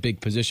 a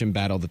big position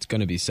battle that's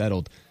going to be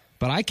settled.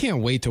 But I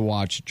can't wait to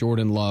watch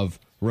Jordan Love,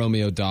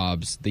 Romeo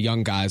Doubs, the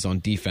young guys on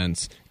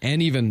defense,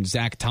 and even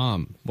Zach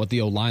Tom, what the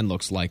O-line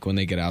looks like when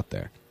they get out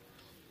there.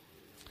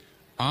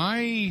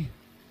 I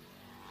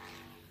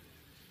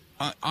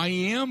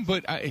am,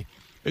 but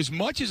as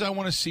much as I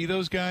want to see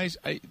those guys,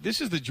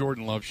 this is the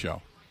Jordan Love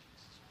show.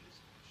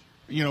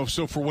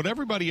 So for what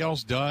everybody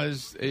else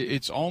does,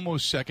 it's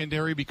almost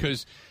secondary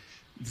because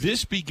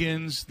this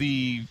begins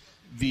the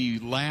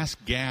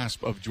last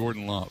gasp of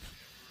Jordan Love.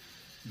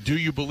 Do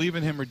you believe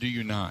in him or do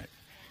you not?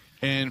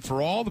 And for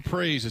all the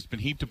praise that's been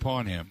heaped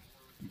upon him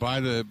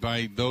by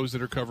those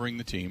that are covering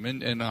the team,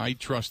 and I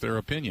trust their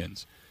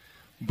opinions,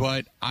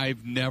 but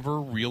I've never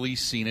really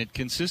seen it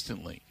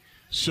consistently.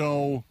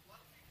 So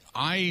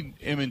I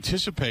am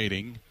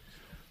anticipating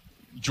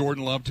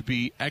Jordan Love to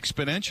be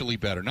exponentially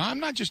better. Now, I'm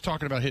not just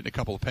talking about hitting a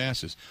couple of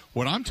passes.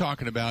 What I'm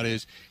talking about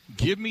is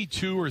give me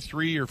 2 or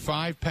 3 or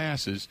 5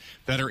 passes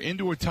that are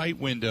into a tight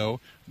window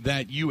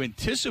that you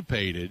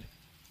anticipated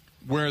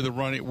where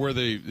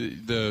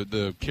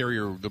the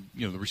carrier,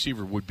 the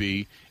receiver would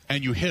be,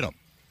 and you hit them.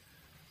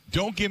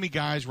 Don't give me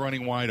guys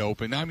running wide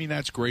open. I mean,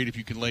 that's great if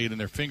you can lay it in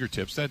their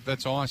fingertips.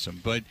 That's awesome.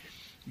 But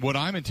what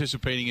I'm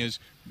anticipating is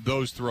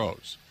those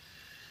throws.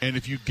 And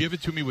if you give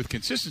it to me with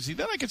consistency,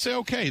 then I can say,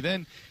 okay,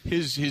 then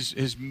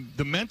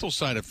the mental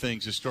side of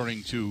things is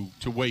starting to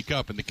wake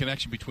up, and the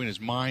connection between his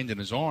mind and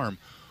his arm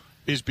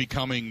is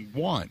becoming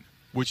one,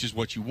 which is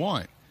what you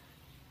want.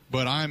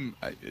 But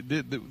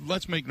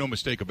let's make no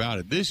mistake about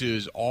it. This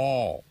is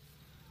all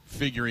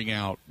figuring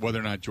out whether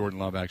or not Jordan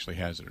Love actually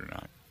has it or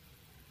not.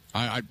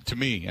 To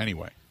me,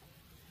 anyway.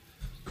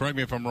 Correct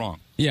me if I'm wrong.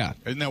 Yeah,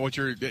 isn't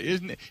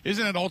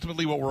that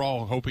ultimately what we're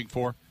all hoping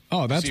for?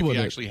 Oh, that's see what if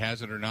he actually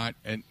has it or not,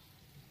 and.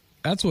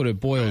 That's what it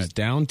boils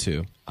down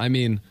to. I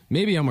mean,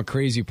 maybe I'm a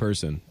crazy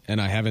person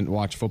and I haven't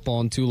watched football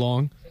in too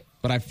long,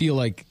 but I feel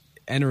like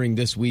entering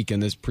this week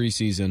and this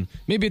preseason,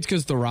 maybe it's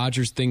because the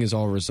Rodgers thing is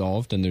all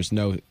resolved and there's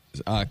no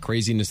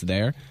craziness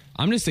there.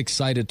 I'm just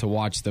excited to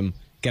watch them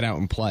get out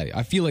and play.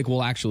 I feel like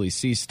we'll actually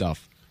see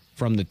stuff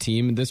from the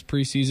team this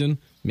preseason,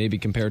 maybe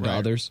compared to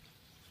others.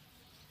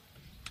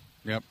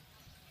 Yep.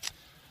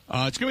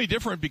 It's going to be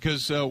different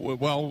because, our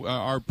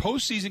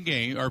postseason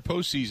game, our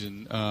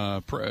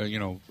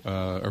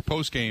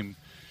post-game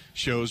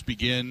shows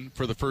begin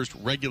for the first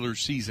regular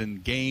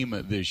season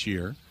game this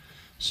year.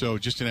 So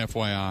just an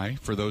FYI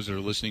for those that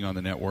are listening on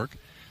the network.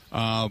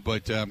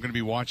 But I'm going to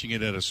be watching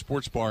it at a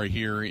sports bar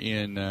here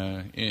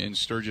in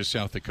Sturgis,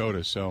 South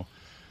Dakota. So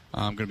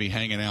I'm going to be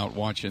hanging out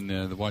watching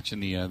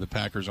the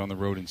Packers on the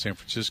road in San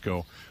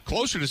Francisco.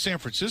 Closer to San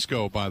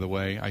Francisco, by the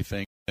way, I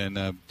think,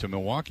 than to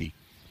Milwaukee.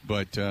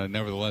 But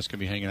nevertheless, going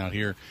to be hanging out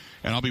here,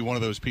 and I'll be one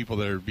of those people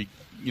that are,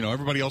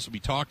 everybody else will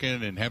be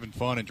talking and having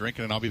fun and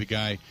drinking, and I'll be the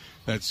guy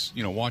that's,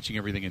 watching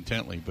everything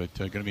intently. But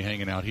going to be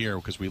hanging out here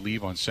because we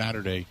leave on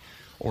Saturday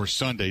or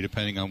Sunday,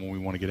 depending on when we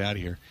want to get out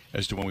of here,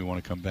 as to when we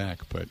want to come back.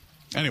 But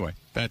anyway,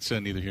 that's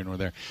neither here nor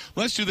there.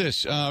 Let's do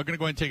this. We're going to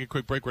go ahead and take a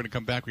quick break. We're going to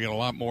come back. We got a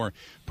lot more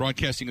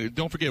broadcasting.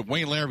 Don't forget,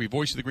 Wayne Larrabee,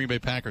 voice of the Green Bay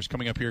Packers,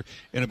 coming up here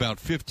in about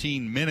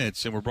 15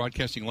 minutes, and we're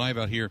broadcasting live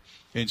out here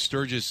in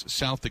Sturgis,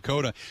 South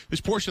Dakota.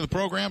 This portion of the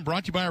program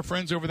brought to you by our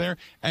friends over there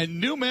at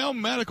New Mail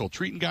Medical,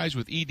 treating guys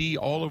with ED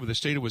all over the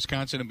state of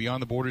Wisconsin and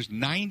beyond the borders.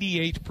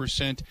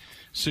 98%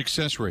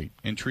 success rate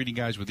in treating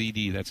guys with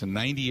ED. That's a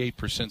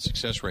 98%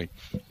 success rate,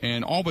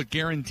 and all but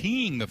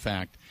guaranteeing the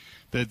fact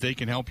that they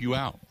can help you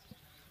out.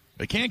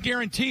 They can't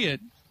guarantee it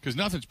because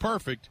nothing's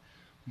perfect,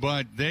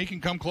 but they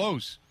can come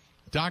close.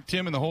 Doc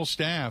Tim and the whole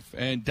staff,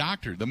 and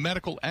the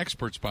medical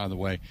experts, by the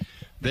way,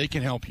 they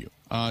can help you.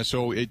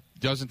 So it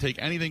doesn't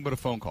take anything but a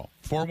phone call.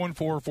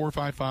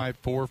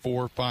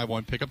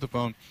 414-455-4451. Pick up the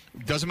phone.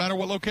 It doesn't matter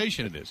what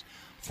location it is.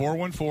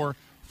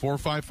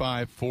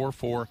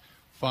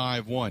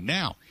 414-455-4451.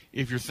 Now,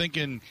 if you're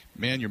thinking,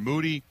 man, you're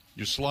moody,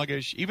 you're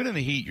sluggish, even in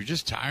the heat, you're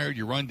just tired,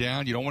 you run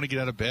down, you don't want to get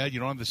out of bed, you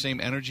don't have the same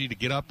energy to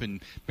get up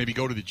and maybe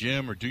go to the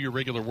gym or do your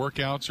regular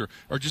workouts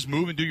or just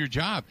move and do your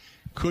job.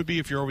 Could be,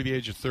 if you're over the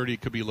age of 30,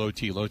 it could be low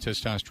T, low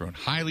testosterone.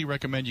 Highly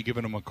recommend you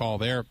giving them a call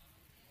there.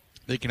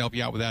 They can help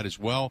you out with that as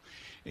well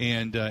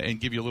and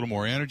give you a little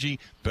more energy,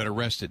 better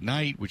rest at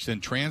night, which then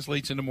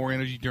translates into more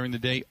energy during the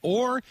day.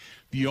 Or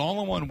the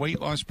all-in-one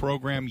weight loss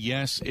program,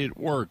 yes, it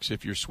works.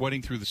 If you're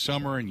sweating through the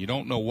summer and you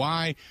don't know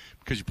why,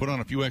 because you put on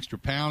a few extra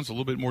pounds, a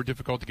little bit more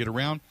difficult to get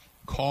around,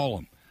 call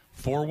them.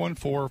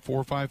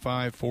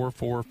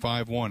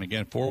 414-455-4451.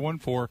 Again,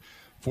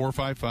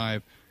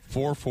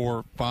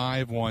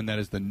 414-455-4451. That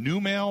is the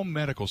New Mail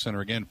Medical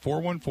Center. Again,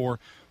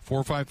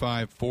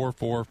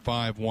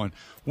 414-455-4451.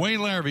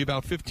 Wayne Larrabee,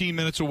 about 15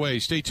 minutes away.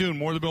 Stay tuned.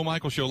 More of the Bill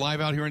Michaels Show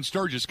live out here in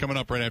Sturgis coming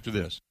up right after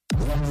this.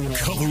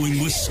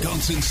 Covering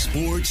Wisconsin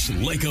sports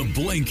like a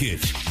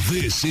blanket.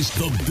 This is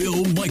the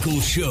Bill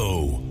Michaels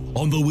Show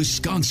on the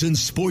Wisconsin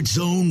Sports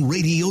Zone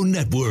Radio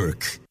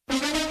Network.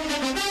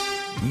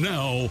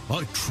 Now,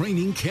 a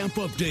training camp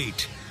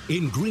update.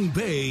 In Green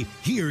Bay,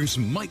 here's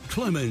Mike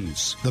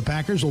Clemens. The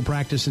Packers will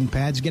practice in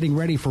pads getting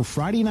ready for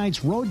Friday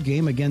night's road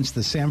game against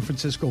the San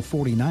Francisco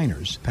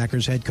 49ers.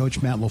 Packers head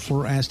coach Matt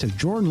LaFleur asked if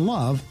Jordan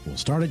Love will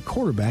start at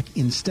quarterback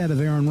instead of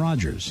Aaron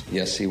Rodgers.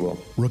 Yes, he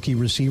will. Rookie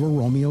receiver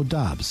Romeo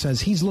Doubs says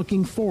he's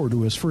looking forward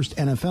to his first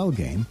NFL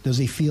game. Does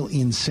he feel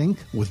in sync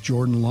with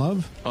Jordan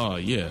Love?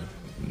 Yeah.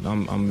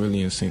 I'm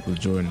really in sync with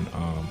Jordan.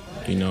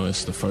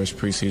 It's the first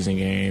preseason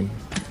game.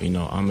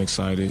 I'm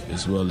excited,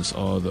 as well as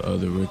all the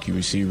other rookie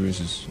receivers,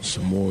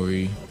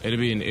 Samori.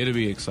 It'll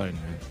be exciting,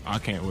 man. I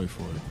can't wait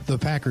for it. The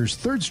Packers'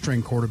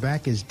 third-string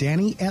quarterback is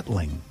Danny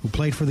Etling, who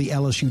played for the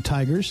LSU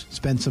Tigers,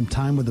 spent some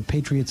time with the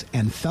Patriots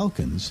and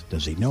Falcons.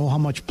 Does he know how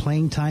much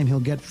playing time he'll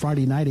get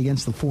Friday night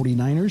against the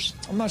 49ers?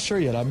 I'm not sure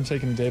yet. I've been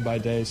taking it day by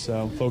day,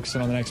 so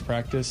focusing on the next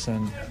practice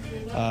and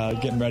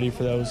getting ready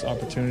for those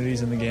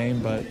opportunities in the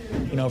game. But,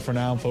 for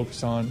now I'm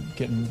focused on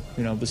getting,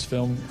 this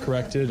film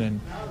corrected and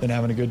then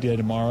having a good day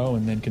tomorrow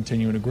and then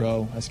continuing to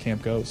grow as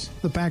camp goes.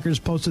 The Packers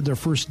posted their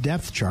first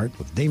depth chart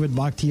with David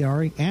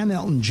Bakhtiari and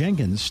Elton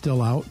Jenkins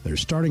still out. Their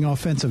starting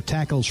offensive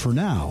tackles for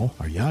now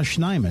are Yosh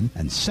Nijman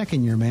and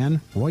second-year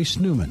man Royce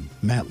Newman.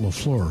 Matt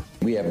LaFleur.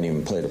 We haven't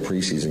even played a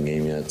preseason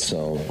game yet,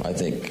 so I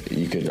think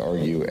you could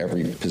argue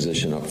every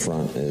position up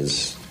front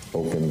is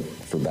open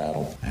for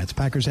battle. That's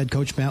Packers head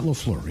coach Matt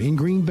LaFleur. In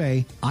Green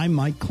Bay, I'm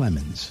Mike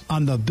Clemens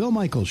on The Bill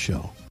Michaels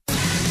Show.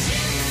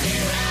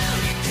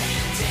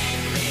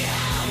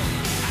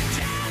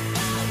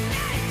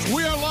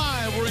 We are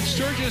live. We're in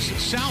Sturgis,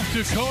 South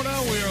Dakota.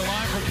 We are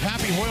live from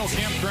Pappy Hoyle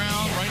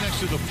Campground, right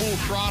next to the Full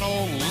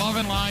Throttle,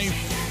 Loving Life.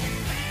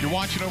 You're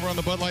watching over on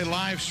the Bud Light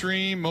live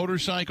stream.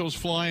 Motorcycles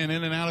flying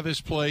in and out of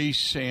this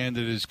place, and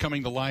it is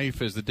coming to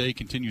life as the day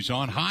continues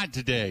on. Hot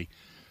today.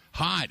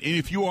 Hot. And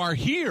if you are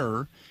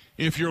here,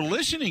 if you're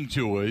listening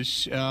to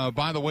us,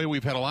 by the way,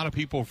 we've had a lot of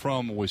people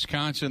from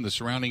Wisconsin, the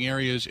surrounding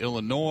areas,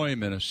 Illinois,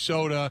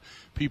 Minnesota,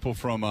 people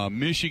from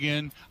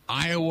Michigan,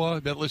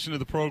 Iowa that listen to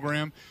the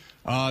program.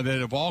 That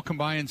have all come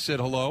by and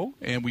said hello,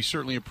 and we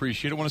certainly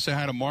appreciate it. I want to say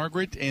hi to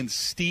Margaret and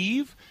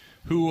Steve,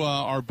 who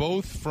are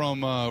both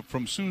from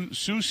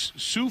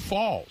Sioux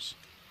Falls,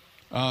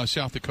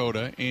 South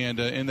Dakota,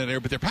 and in that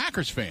area, but they're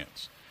Packers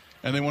fans,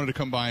 and they wanted to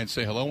come by and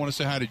say hello. I want to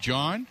say hi to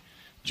John.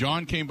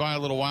 John came by a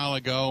little while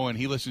ago, and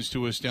he listens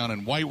to us down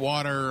in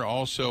Whitewater.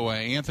 Also,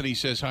 Anthony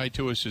says hi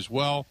to us as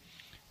well.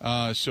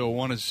 So I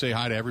wanted to say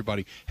hi to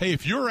everybody. Hey,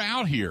 if you're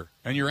out here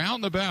and you're out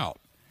and about,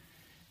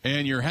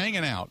 and you're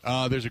hanging out,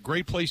 there's a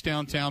great place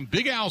downtown,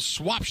 Big Al's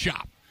Swap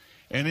Shop.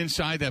 And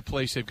inside that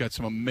place, they've got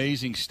some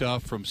amazing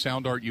stuff from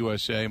Sound Art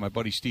USA, my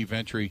buddy Steve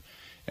Ventry,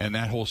 and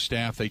that whole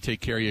staff. They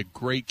take care of you.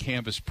 Great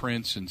canvas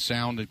prints and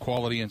sound and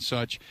quality and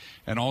such.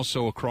 And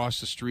also across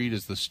the street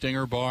is the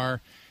Stinger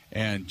Bar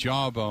and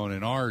Jawbone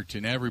and Art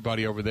and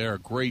everybody over there are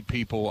great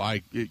people.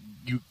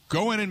 You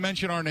go in and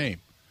mention our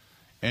name,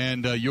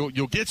 and you'll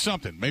get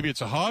something. Maybe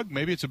it's a hug,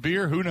 maybe it's a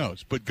beer, who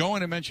knows. But go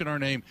in and mention our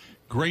name.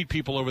 Great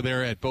people over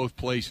there at both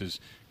places.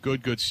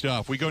 Good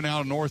stuff. We go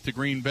now north to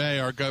Green Bay.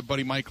 Our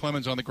buddy Mike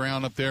Clemens on the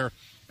ground up there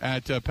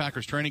at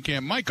Packers training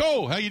camp.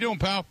 Michael, how you doing,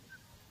 pal?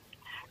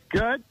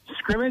 Good.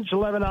 Scrimmage,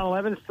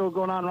 11-on-11, still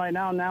going on right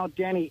now. Now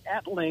Danny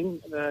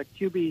Etling, the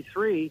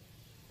QB3,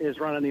 is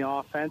running the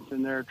offense,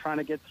 and they're trying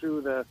to get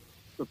through the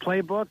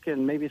playbook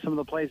and maybe some of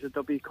the plays that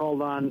they'll be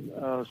called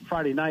on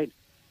Friday night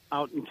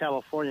out in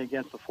California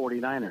against the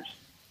 49ers.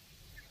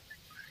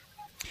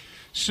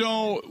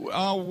 So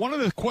one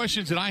of the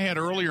questions that I had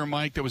earlier,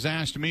 Mike, that was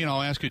asked to me, and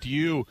I'll ask it to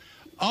you,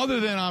 other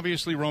than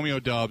obviously Romeo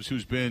Doubs,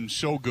 who's been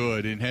so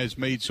good and has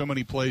made so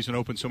many plays and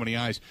opened so many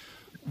eyes,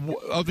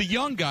 of the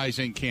young guys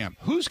in camp,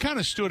 who's kind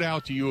of stood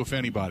out to you, if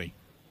anybody?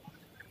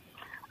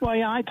 Well,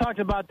 yeah, I talked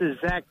about this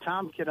Zach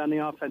Tom kid on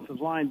the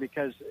offensive line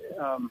because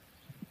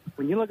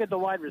when you look at the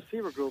wide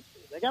receiver group,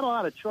 they got a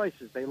lot of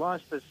choices. They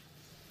lost this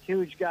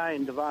huge guy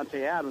in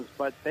Devontae Adams,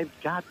 but they've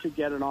got to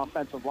get an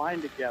offensive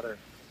line together.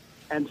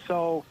 And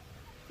so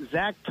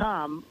Zach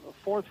Tom, a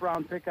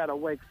fourth-round pick out of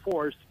Wake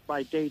Forest,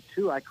 by day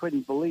 2, I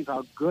couldn't believe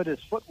how good his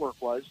footwork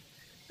was.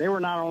 They were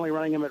not only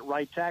running him at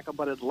right tackle,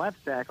 but at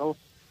left tackle,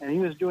 and he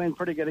was doing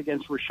pretty good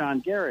against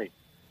Rashawn Gary.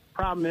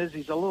 Problem is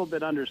he's a little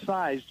bit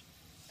undersized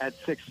at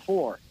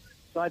 6'4".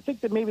 So I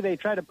think that maybe they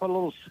tried to put a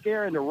little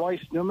scare into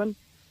Royce Newman.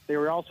 They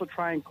were also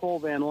trying Cole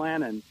Van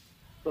Lanen.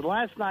 But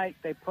last night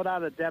they put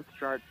out a depth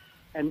chart,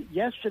 and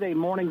yesterday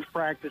morning's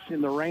practice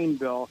in the rain,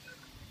 Bill,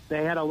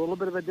 they had a little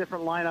bit of a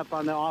different lineup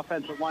on the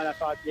offensive line. I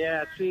thought,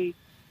 yeah, see,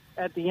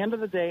 at the end of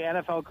the day,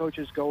 NFL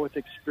coaches go with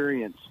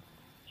experience.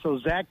 So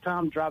Zach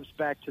Tom drops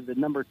back to the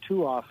number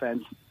 2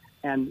 offense,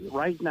 and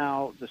right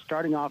now the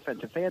starting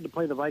offense, if they had to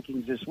play the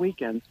Vikings this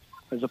weekend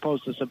as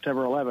opposed to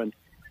September 11th,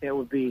 it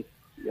would be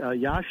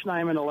Josh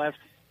Nijman, the left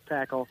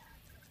tackle.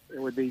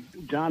 It would be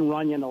John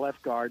Runyon, the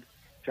left guard.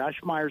 Josh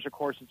Myers, of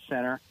course, at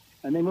center.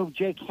 And they moved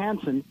Jake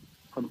Hansen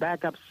from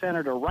backup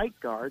center to right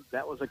guard.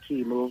 That was a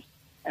key move.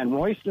 And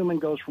Royce Newman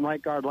goes from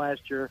right guard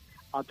last year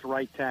out to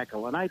right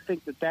tackle. And I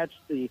think that that's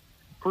the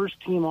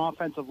first-team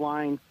offensive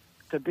line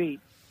to beat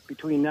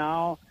between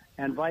now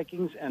and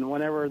Vikings and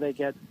whenever they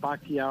get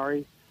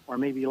Bakhtiari or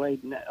maybe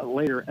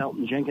later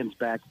Elton Jenkins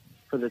back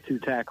for the 2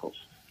 tackles.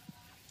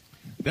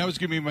 That was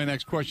going to be my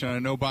next question. I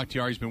know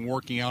Bakhtiari's been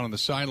working out on the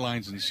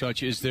sidelines and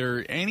such. Is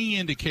there any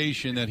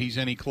indication that he's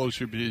any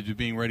closer to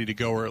being ready to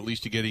go or at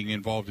least to getting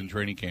involved in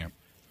training camp?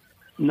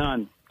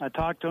 None. I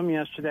talked to him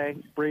yesterday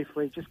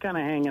briefly, just kind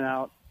of hanging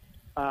out.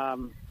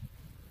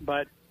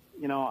 But,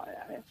 you know,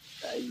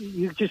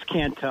 you just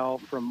can't tell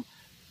from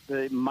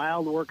the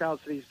mild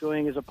workouts that he's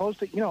doing as opposed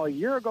to, you know, a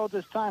year ago at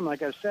this time,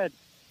 like I said,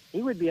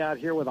 he would be out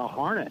here with a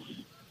harness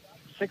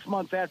 6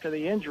 months after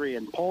the injury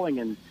and pulling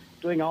and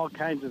doing all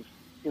kinds of,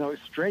 you know,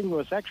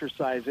 strenuous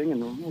exercising,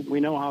 and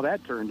we know how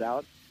that turned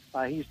out.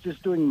 He's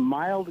just doing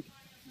mild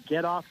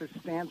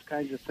get-off-his-stance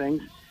kinds of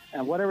things,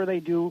 and whatever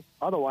they do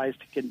otherwise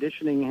to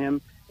conditioning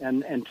him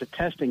and to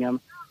testing him,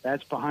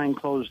 that's behind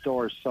closed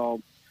doors.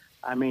 So,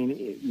 I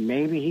mean,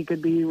 maybe he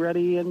could be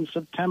ready in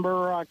September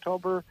or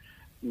October.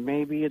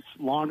 Maybe it's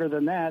longer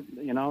than that.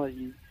 You know,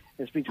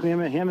 it's between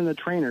him and the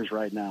trainers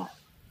right now.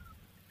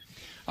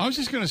 I was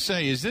just going to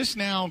say, is this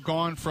now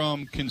gone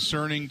from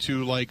concerning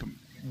to, like,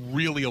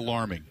 really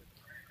alarming?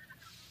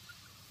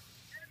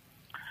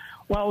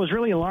 Well, it was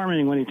really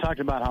alarming when he talked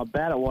about how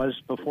bad it was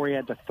before he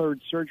had the 3rd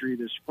surgery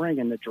this spring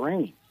in the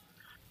drain.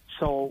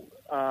 So,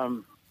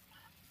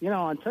 you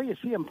know, until you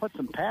see him put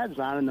some pads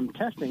on and them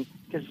testing,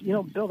 because, you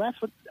know, Bill, that's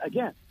what,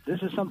 again,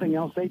 this is something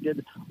else they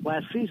did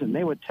last season.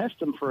 They would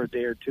test him for a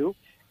day or two,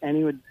 and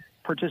he would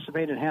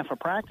participate in half a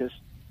practice,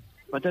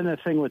 but then the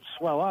thing would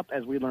swell up,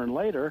 as we learned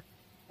later,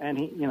 and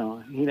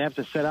he'd have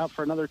to sit out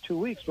for another 2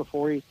 weeks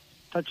before he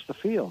touched the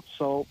field.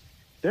 So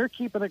they're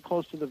keeping it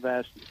close to the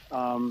vest.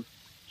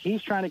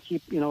 He's trying to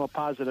keep, you know, a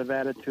positive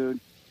attitude,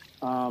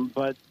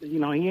 but, you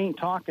know, he ain't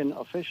talking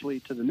officially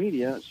to the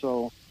media,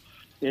 so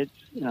it's,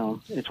 you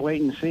know, it's wait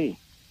and see.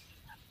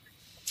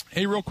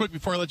 Hey, real quick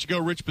before I let you go,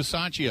 Rich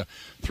Bisaccia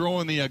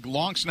throwing the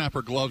long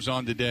snapper gloves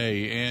on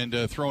today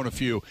and throwing a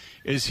few.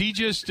 Is he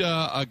just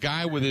a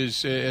guy with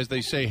his, as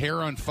they say,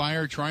 hair on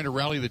fire, trying to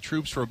rally the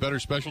troops for a better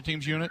special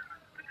teams unit?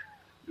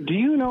 Do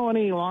you know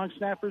any long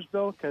snappers,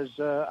 Bill? Because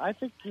I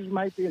think he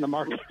might be in the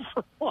market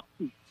for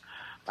one.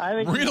 I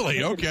think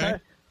really? Okay.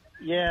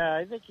 Yeah,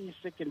 I think he's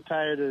sick and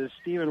tired of the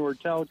Steven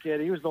Wirtel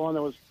kid. He was the one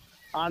that was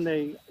on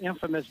the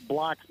infamous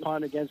block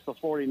punt against the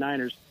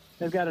 49ers.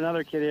 They've got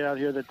another kid out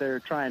here that they're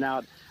trying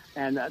out,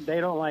 and they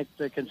don't like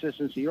the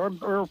consistency. Or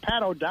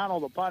Pat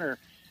O'Donnell, the punter,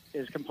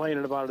 is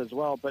complaining about it as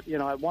well. But, you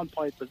know, at one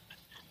point, the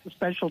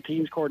special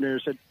teams coordinator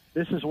said,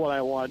 this is what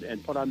I want,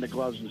 and put on the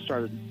gloves and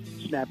started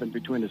snapping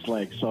between his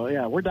legs. So,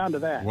 yeah, we're down to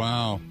that.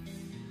 Wow.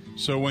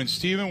 So when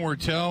Steven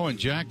Wirtel and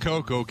Jack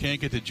Coco can't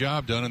get the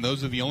job done, and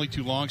those are the only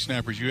 2 long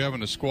snappers you have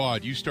in the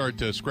squad, you start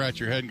to scratch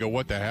your head and go,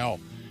 what the hell?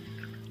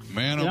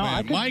 Man, oh,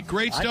 man. Mike,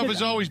 great stuff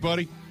as always,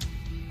 buddy.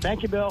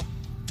 Thank you, Bill.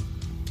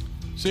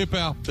 See you,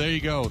 pal. There you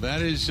go.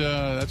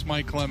 That's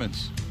Mike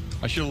Clemens.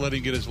 I should have let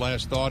him get his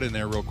last thought in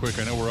there real quick.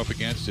 I know we're up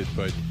against it,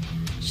 but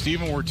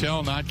Steven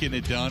Wirtel not getting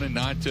it done and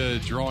not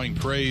drawing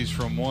praise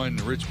from one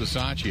Rich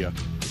Bisaccia.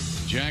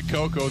 Jack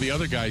Coco, the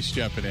other guy,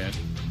 stepping in.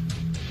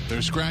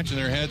 They're scratching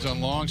their heads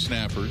on long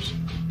snappers.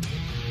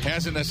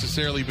 Hasn't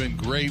necessarily been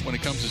great when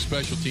it comes to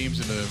special teams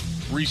in the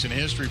recent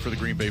history for the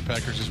Green Bay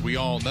Packers, as we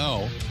all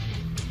know.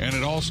 And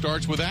it all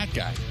starts with that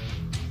guy.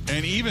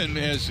 And even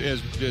as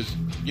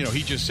you know,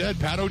 he just said,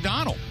 Pat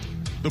O'Donnell,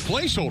 the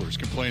placeholder's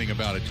complaining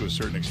about it to a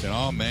certain extent.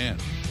 Oh, man.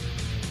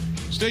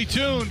 Stay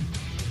tuned.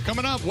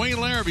 Coming up,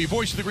 Wayne Larrabee,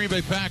 voice of the Green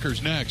Bay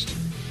Packers, next.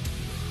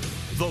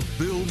 The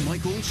Bill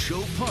Michaels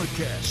Show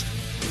podcast.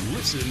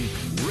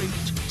 Listen,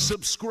 rate,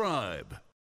 subscribe.